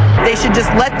own. They should just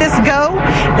let this go.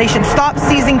 They should stop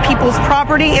seizing people's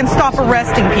property and stop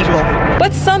arresting people.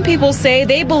 But some people say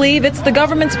they believe it's the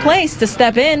government's place to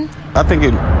step in. I think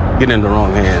it get in the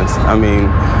wrong hands. I mean,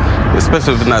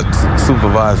 especially if it's not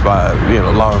supervised by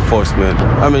law enforcement.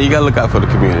 I mean, you got to look out for the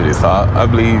community. So I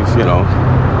believe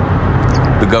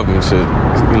the government should,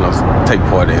 take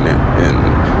part in it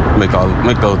and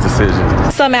make those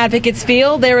decisions. Some advocates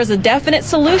feel there is a definite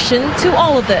solution to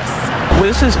all of this.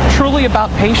 This is truly about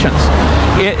patients.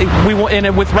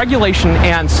 With regulation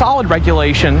and solid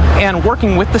regulation and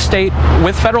working with the state,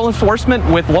 with federal enforcement,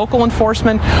 with local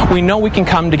enforcement, we know we can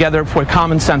come together for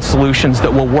common sense solutions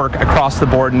that will work across the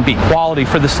board and be quality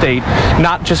for the state,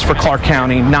 not just for Clark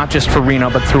County, not just for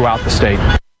Reno, but throughout the state.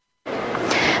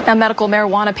 Now, medical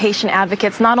marijuana patient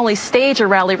advocates not only stage a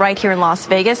rally right here in Las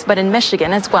Vegas, but in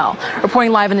Michigan as well.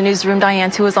 Reporting live in the newsroom,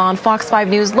 Diane Tu is on Fox 5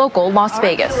 News Local, Las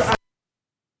Vegas.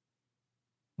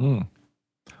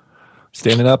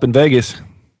 Standing up in Vegas.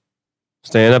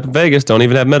 Standing up in Vegas. Don't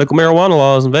even have medical marijuana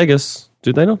laws in Vegas.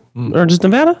 Do they know? Or just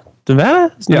Nevada?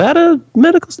 Nevada? Is Nevada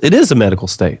medical? It is a medical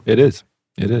state. It is.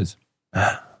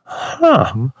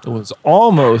 Huh. It was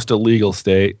almost a legal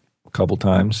state a couple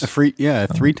times. 3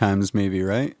 times maybe,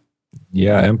 right?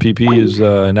 Yeah, MPP is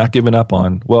not giving up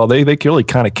on. Well, they really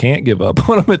kind of can't give up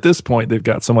on them at this point. They've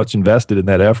got so much invested in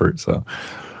that effort. So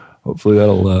hopefully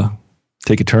that'll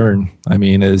take a turn. I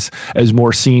mean, as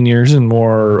more seniors and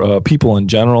more people in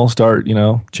general start,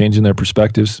 changing their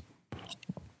perspectives,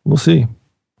 we'll see.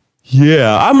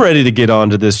 Yeah, I'm ready to get on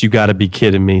to this "You Gotta Be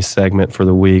Kidding Me" segment for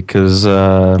the week because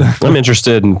I'm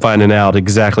interested in finding out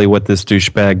exactly what this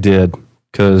douchebag did.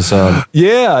 Because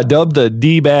dubbed the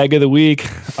D-bag of the week,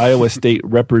 Iowa State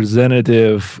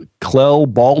Representative Clell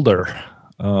Balder,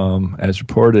 as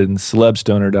reported in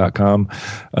celebstoner.com.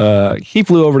 He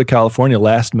flew over to California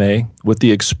last May with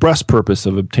the express purpose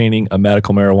of obtaining a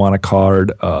medical marijuana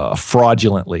card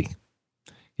fraudulently.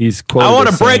 He's quoted I want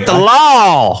to break the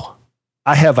law.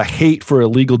 I have a hate for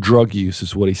illegal drug use,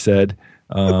 is what he said.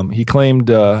 He claimed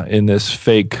in this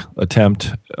fake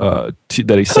attempt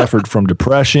that he suffered from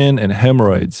depression and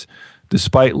hemorrhoids,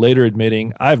 despite later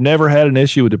admitting, I've never had an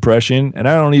issue with depression, and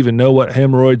I don't even know what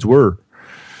hemorrhoids were.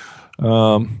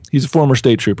 He's a former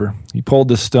state trooper. He pulled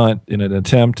this stunt in an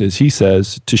attempt, as he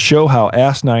says, to show how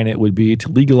asinine it would be to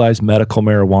legalize medical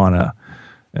marijuana.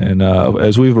 And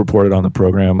as we've reported on the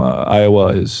program,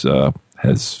 Iowa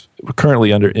has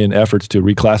currently in efforts to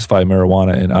reclassify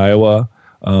marijuana in Iowa,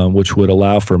 which would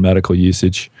allow for medical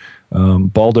usage.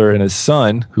 Balder and his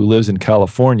son, who lives in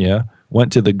California,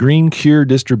 went to the Green Cure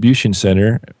Distribution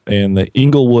Center and the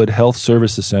Inglewood Health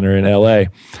Services Center in L.A.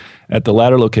 At the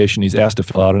latter location, he's asked to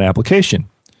fill out an application.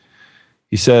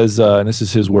 He says, and this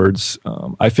is his words,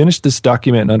 I finished this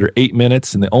document in under 8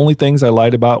 minutes, and the only things I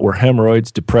lied about were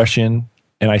hemorrhoids, depression,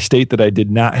 and I state that I did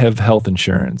not have health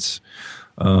insurance.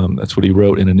 That's what he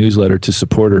wrote in a newsletter to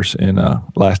supporters in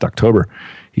last October.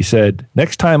 He said,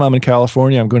 next time I'm in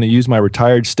California, I'm going to use my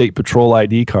retired state patrol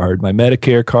ID card, my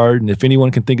Medicare card, and if anyone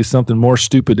can think of something more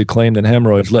stupid to claim than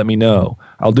hemorrhoids, let me know.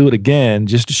 I'll do it again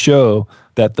just to show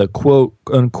that the quote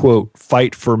unquote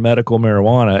fight for medical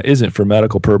marijuana isn't for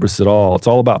medical purpose at all. It's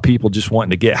all about people just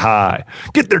wanting to get high,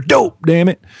 get their dope, damn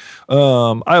it.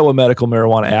 Iowa medical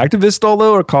marijuana activists,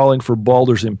 although, are calling for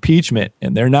Balder's impeachment,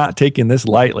 and they're not taking this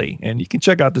lightly. And you can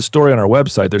check out the story on our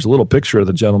website. There's a little picture of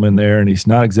the gentleman there, and he's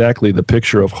not exactly the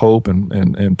picture of hope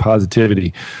and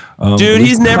positivity. Dude,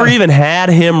 he's never even had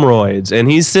hemorrhoids, and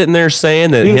he's sitting there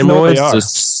saying that hemorrhoids is a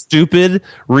stupid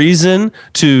reason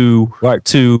to.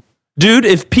 Dude,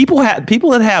 if people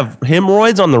that have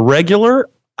hemorrhoids on the regular,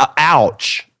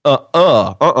 ouch,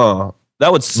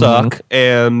 that would suck,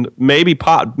 and maybe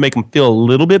pot make them feel a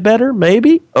little bit better.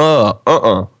 Maybe,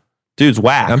 dude's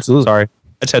whack. Absolutely. Sorry,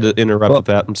 I just had to interrupt with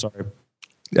that. I'm sorry.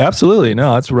 Absolutely,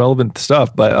 no, that's relevant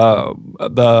stuff. But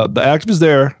the activists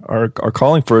there are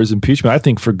calling for his impeachment, I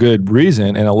think, for good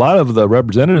reason, and a lot of the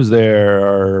representatives there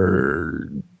are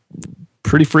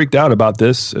pretty freaked out about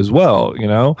this as well. You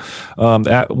know, one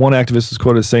activist is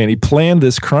quoted as saying he planned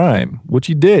this crime, which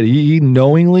he did. He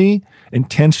knowingly,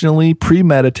 intentionally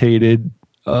premeditated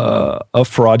a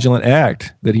fraudulent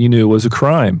act that he knew was a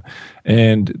crime.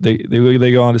 And they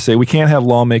go on to say, we can't have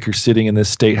lawmakers sitting in this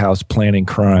state house planning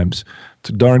crimes. It's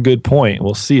a darn good point.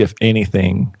 We'll see if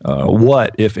anything,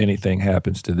 what, if anything,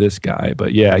 happens to this guy.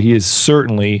 But yeah, he is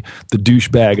certainly the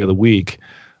douchebag of the week.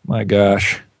 My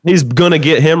gosh. He's going to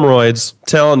get hemorrhoids.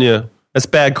 Telling you. That's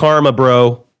bad karma,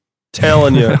 bro.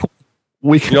 Telling you.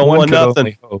 You don't want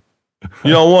nothing. You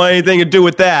don't want anything to do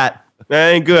with that. That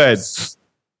ain't good.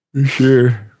 For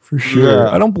sure.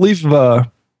 Yeah. I don't believe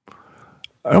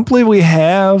we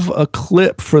have a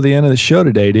clip for the end of the show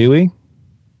today, do we?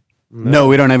 No,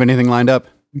 we don't have anything lined up.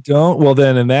 We don't? Well,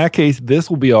 then in that case, this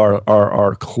will be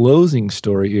our closing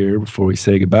story here before we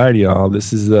say goodbye to y'all.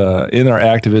 This is in our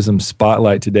activism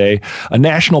spotlight today, a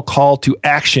national call to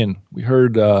action. We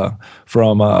heard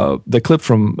from the clip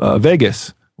from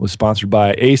Vegas was sponsored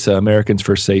by ASA, Americans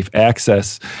for Safe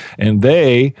Access. And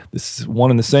this is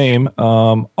one and the same,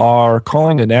 are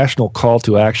calling a national call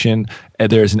to action.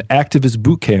 There's an activist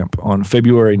boot camp on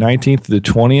February 19th to the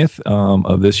 20th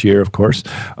of this year, of course.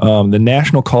 The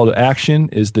national call to action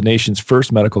is the nation's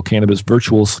first medical cannabis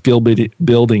virtual skill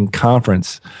building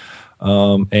conference.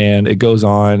 And it goes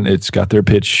on. It's got their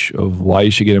pitch of why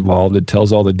you should get involved. It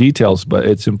tells all the details, but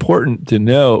it's important to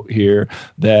note here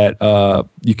that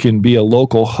you can be a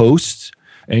local host,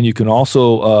 and you can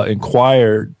also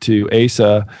inquire to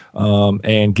ASA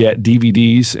and get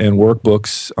DVDs and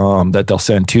workbooks that they'll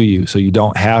send to you. So you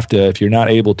don't have to, if you're not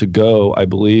able to go, I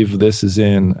believe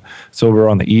it's over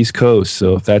on the East Coast.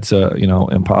 So if that's a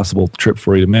impossible trip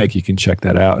for you to make, you can check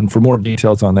that out. And for more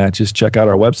details on that, just check out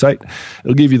our website.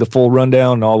 It'll give you the full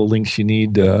rundown and all the links you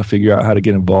need to figure out how to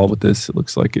get involved with this. It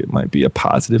looks like it might be a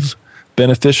positive,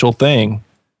 beneficial thing.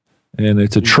 And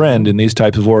it's a trend in these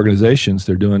types of organizations.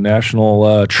 They're doing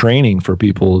national training for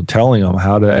people, telling them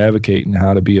how to advocate and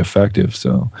how to be effective.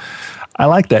 So I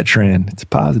like that trend. It's a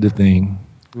positive thing.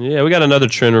 Yeah, we got another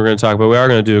trend we're going to talk about. We are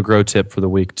going to do a grow tip for the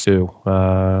week, too. Great.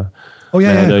 I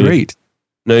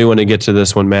know you want to get to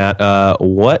this one, Matt.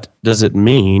 What does it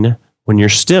mean when your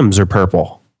stems are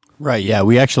purple? Right, yeah.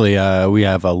 We actually we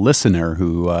have a listener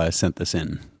who sent this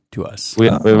in to us. We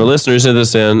have a listener who sent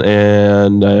this in,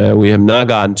 and we have not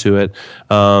gotten to it.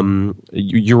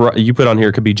 You put on here,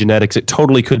 it could be genetics. It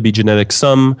totally could be genetics.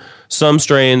 Some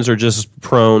strains are just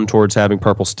prone towards having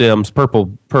purple stems,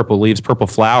 purple leaves, purple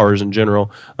flowers in general,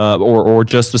 or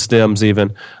just the stems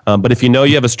even. But if you know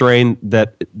you have a strain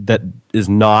that is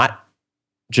not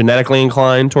genetically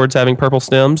inclined towards having purple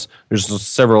stems, there's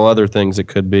several other things it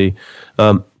could be.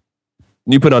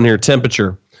 You put on here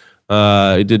temperature.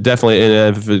 It did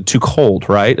definitely too cold,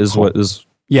 right?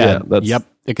 Yep.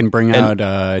 It can bring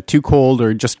out too cold,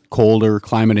 or just colder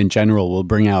climate in general will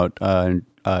bring out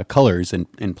colors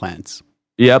in plants.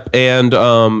 Yep, and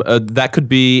that could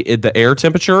be the air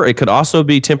temperature. It could also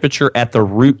be temperature at the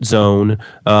root zone,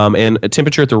 and a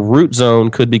temperature at the root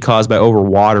zone could be caused by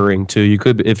overwatering too. You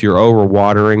could, if you're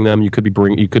overwatering them, it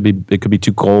could be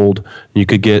too cold. You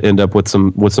could end up with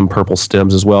some purple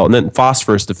stems as well, and then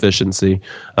phosphorus deficiency.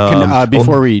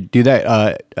 Before we do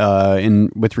that,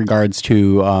 with regards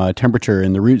to temperature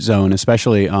in the root zone,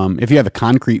 especially if you have a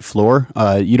concrete floor,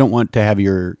 you don't want to have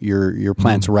your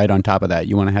plants right on top of that.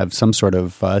 You want to have some sort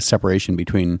of separation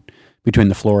between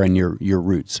the floor and your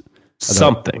roots.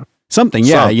 Something,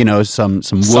 yeah. Some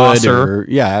wood saucer. or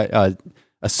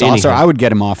a saucer. Anything. I would get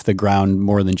them off the ground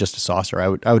more than just a saucer. I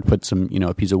would put some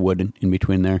a piece of wood in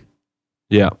between there.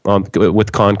 Yeah,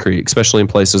 with concrete, especially in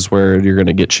places where you're going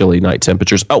to get chilly night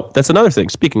temperatures. Oh, that's another thing.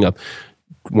 Speaking of,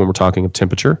 when we're talking of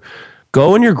temperature,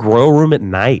 go in your grow room at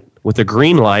night with a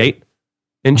green light.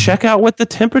 and check out what the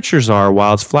temperatures are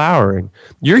while it's flowering.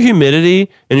 Your humidity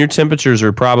and your temperatures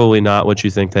are probably not what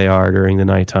you think they are during the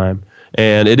nighttime.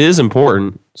 And it is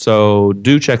important. So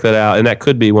do check that out. And that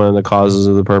could be one of the causes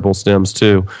of the purple stems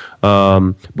too.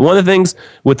 But one of the things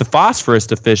with the phosphorus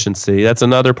deficiency, that's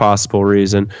another possible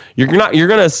reason. You're going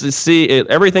to see it,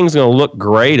 everything's going to look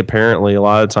great apparently a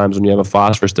lot of times when you have a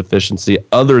phosphorus deficiency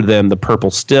other than the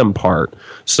purple stem part.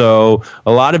 So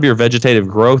a lot of your vegetative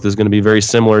growth is going to be very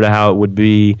similar to how it would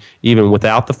be even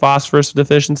without the phosphorus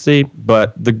deficiency,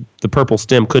 but the purple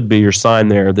stem could be your sign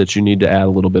there that you need to add a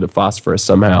little bit of phosphorus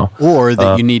somehow. Or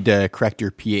that you need to correct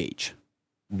your pH.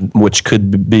 Which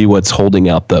could be what's holding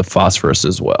out the phosphorus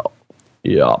as well.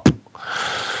 Yup.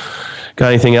 Got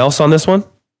anything else on this one?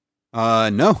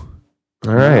 No.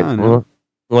 All right. No.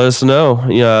 Well, let us know.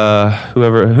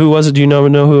 Who was it? Do you know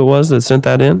who it was that sent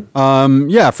that in?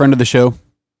 Yeah, friend of the show.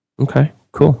 Okay,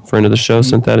 cool. Friend of the show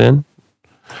sent that in.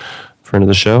 Friend of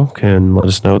the show can let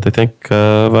us know what they think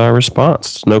of our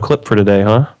response. No clip for today,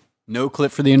 huh? No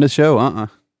clip for the end of the show.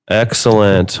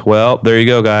 Excellent. Well, there you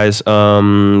go, guys.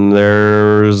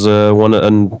 There's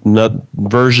another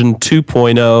version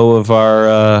 2.0 of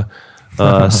our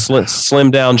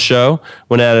slim down show.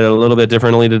 Went at it a little bit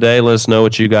differently today. Let us know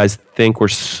what you guys think. We're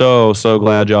so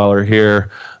glad y'all are here.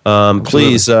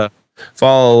 Please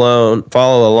follow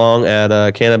along at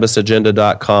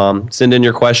cannabisagenda.com. Send in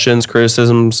your questions,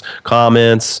 criticisms,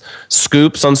 comments,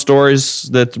 scoops on stories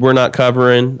that we're not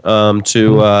covering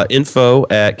to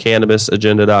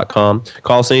info@cannabisagenda.com.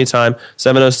 Call us anytime,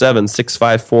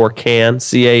 707-654-CAN,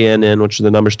 CANN, which are the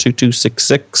numbers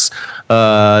 2266.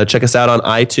 Check us out on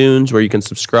iTunes where you can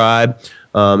subscribe.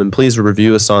 And please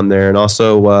review us on there, and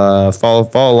also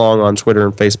follow along on Twitter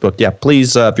and Facebook. Yeah,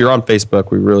 please, if you're on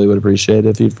Facebook, we really would appreciate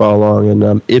it if you'd follow along,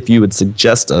 and if you would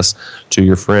suggest us to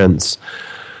your friends.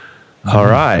 All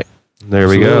right, there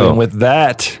we go. And with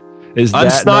that, is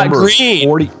that number green.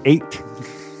 48?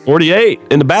 48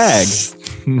 in the bag.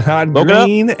 Not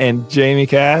Green and Jamie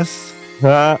Cass.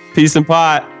 Peace and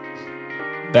pot.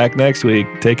 Back next week.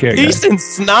 Take care, guys. Peace and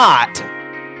snot.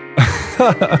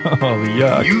 Oh,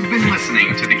 yuck. You've been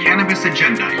listening to the Cannabis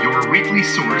Agenda, your weekly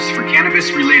source for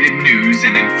cannabis-related news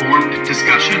and informed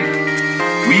discussion.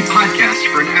 We podcast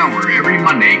for an hour every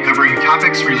Monday covering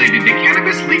topics related to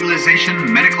cannabis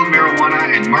legalization, medical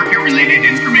marijuana, and market-related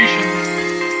information.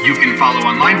 You can follow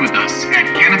online with us at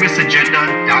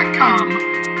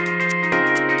cannabisagenda.com.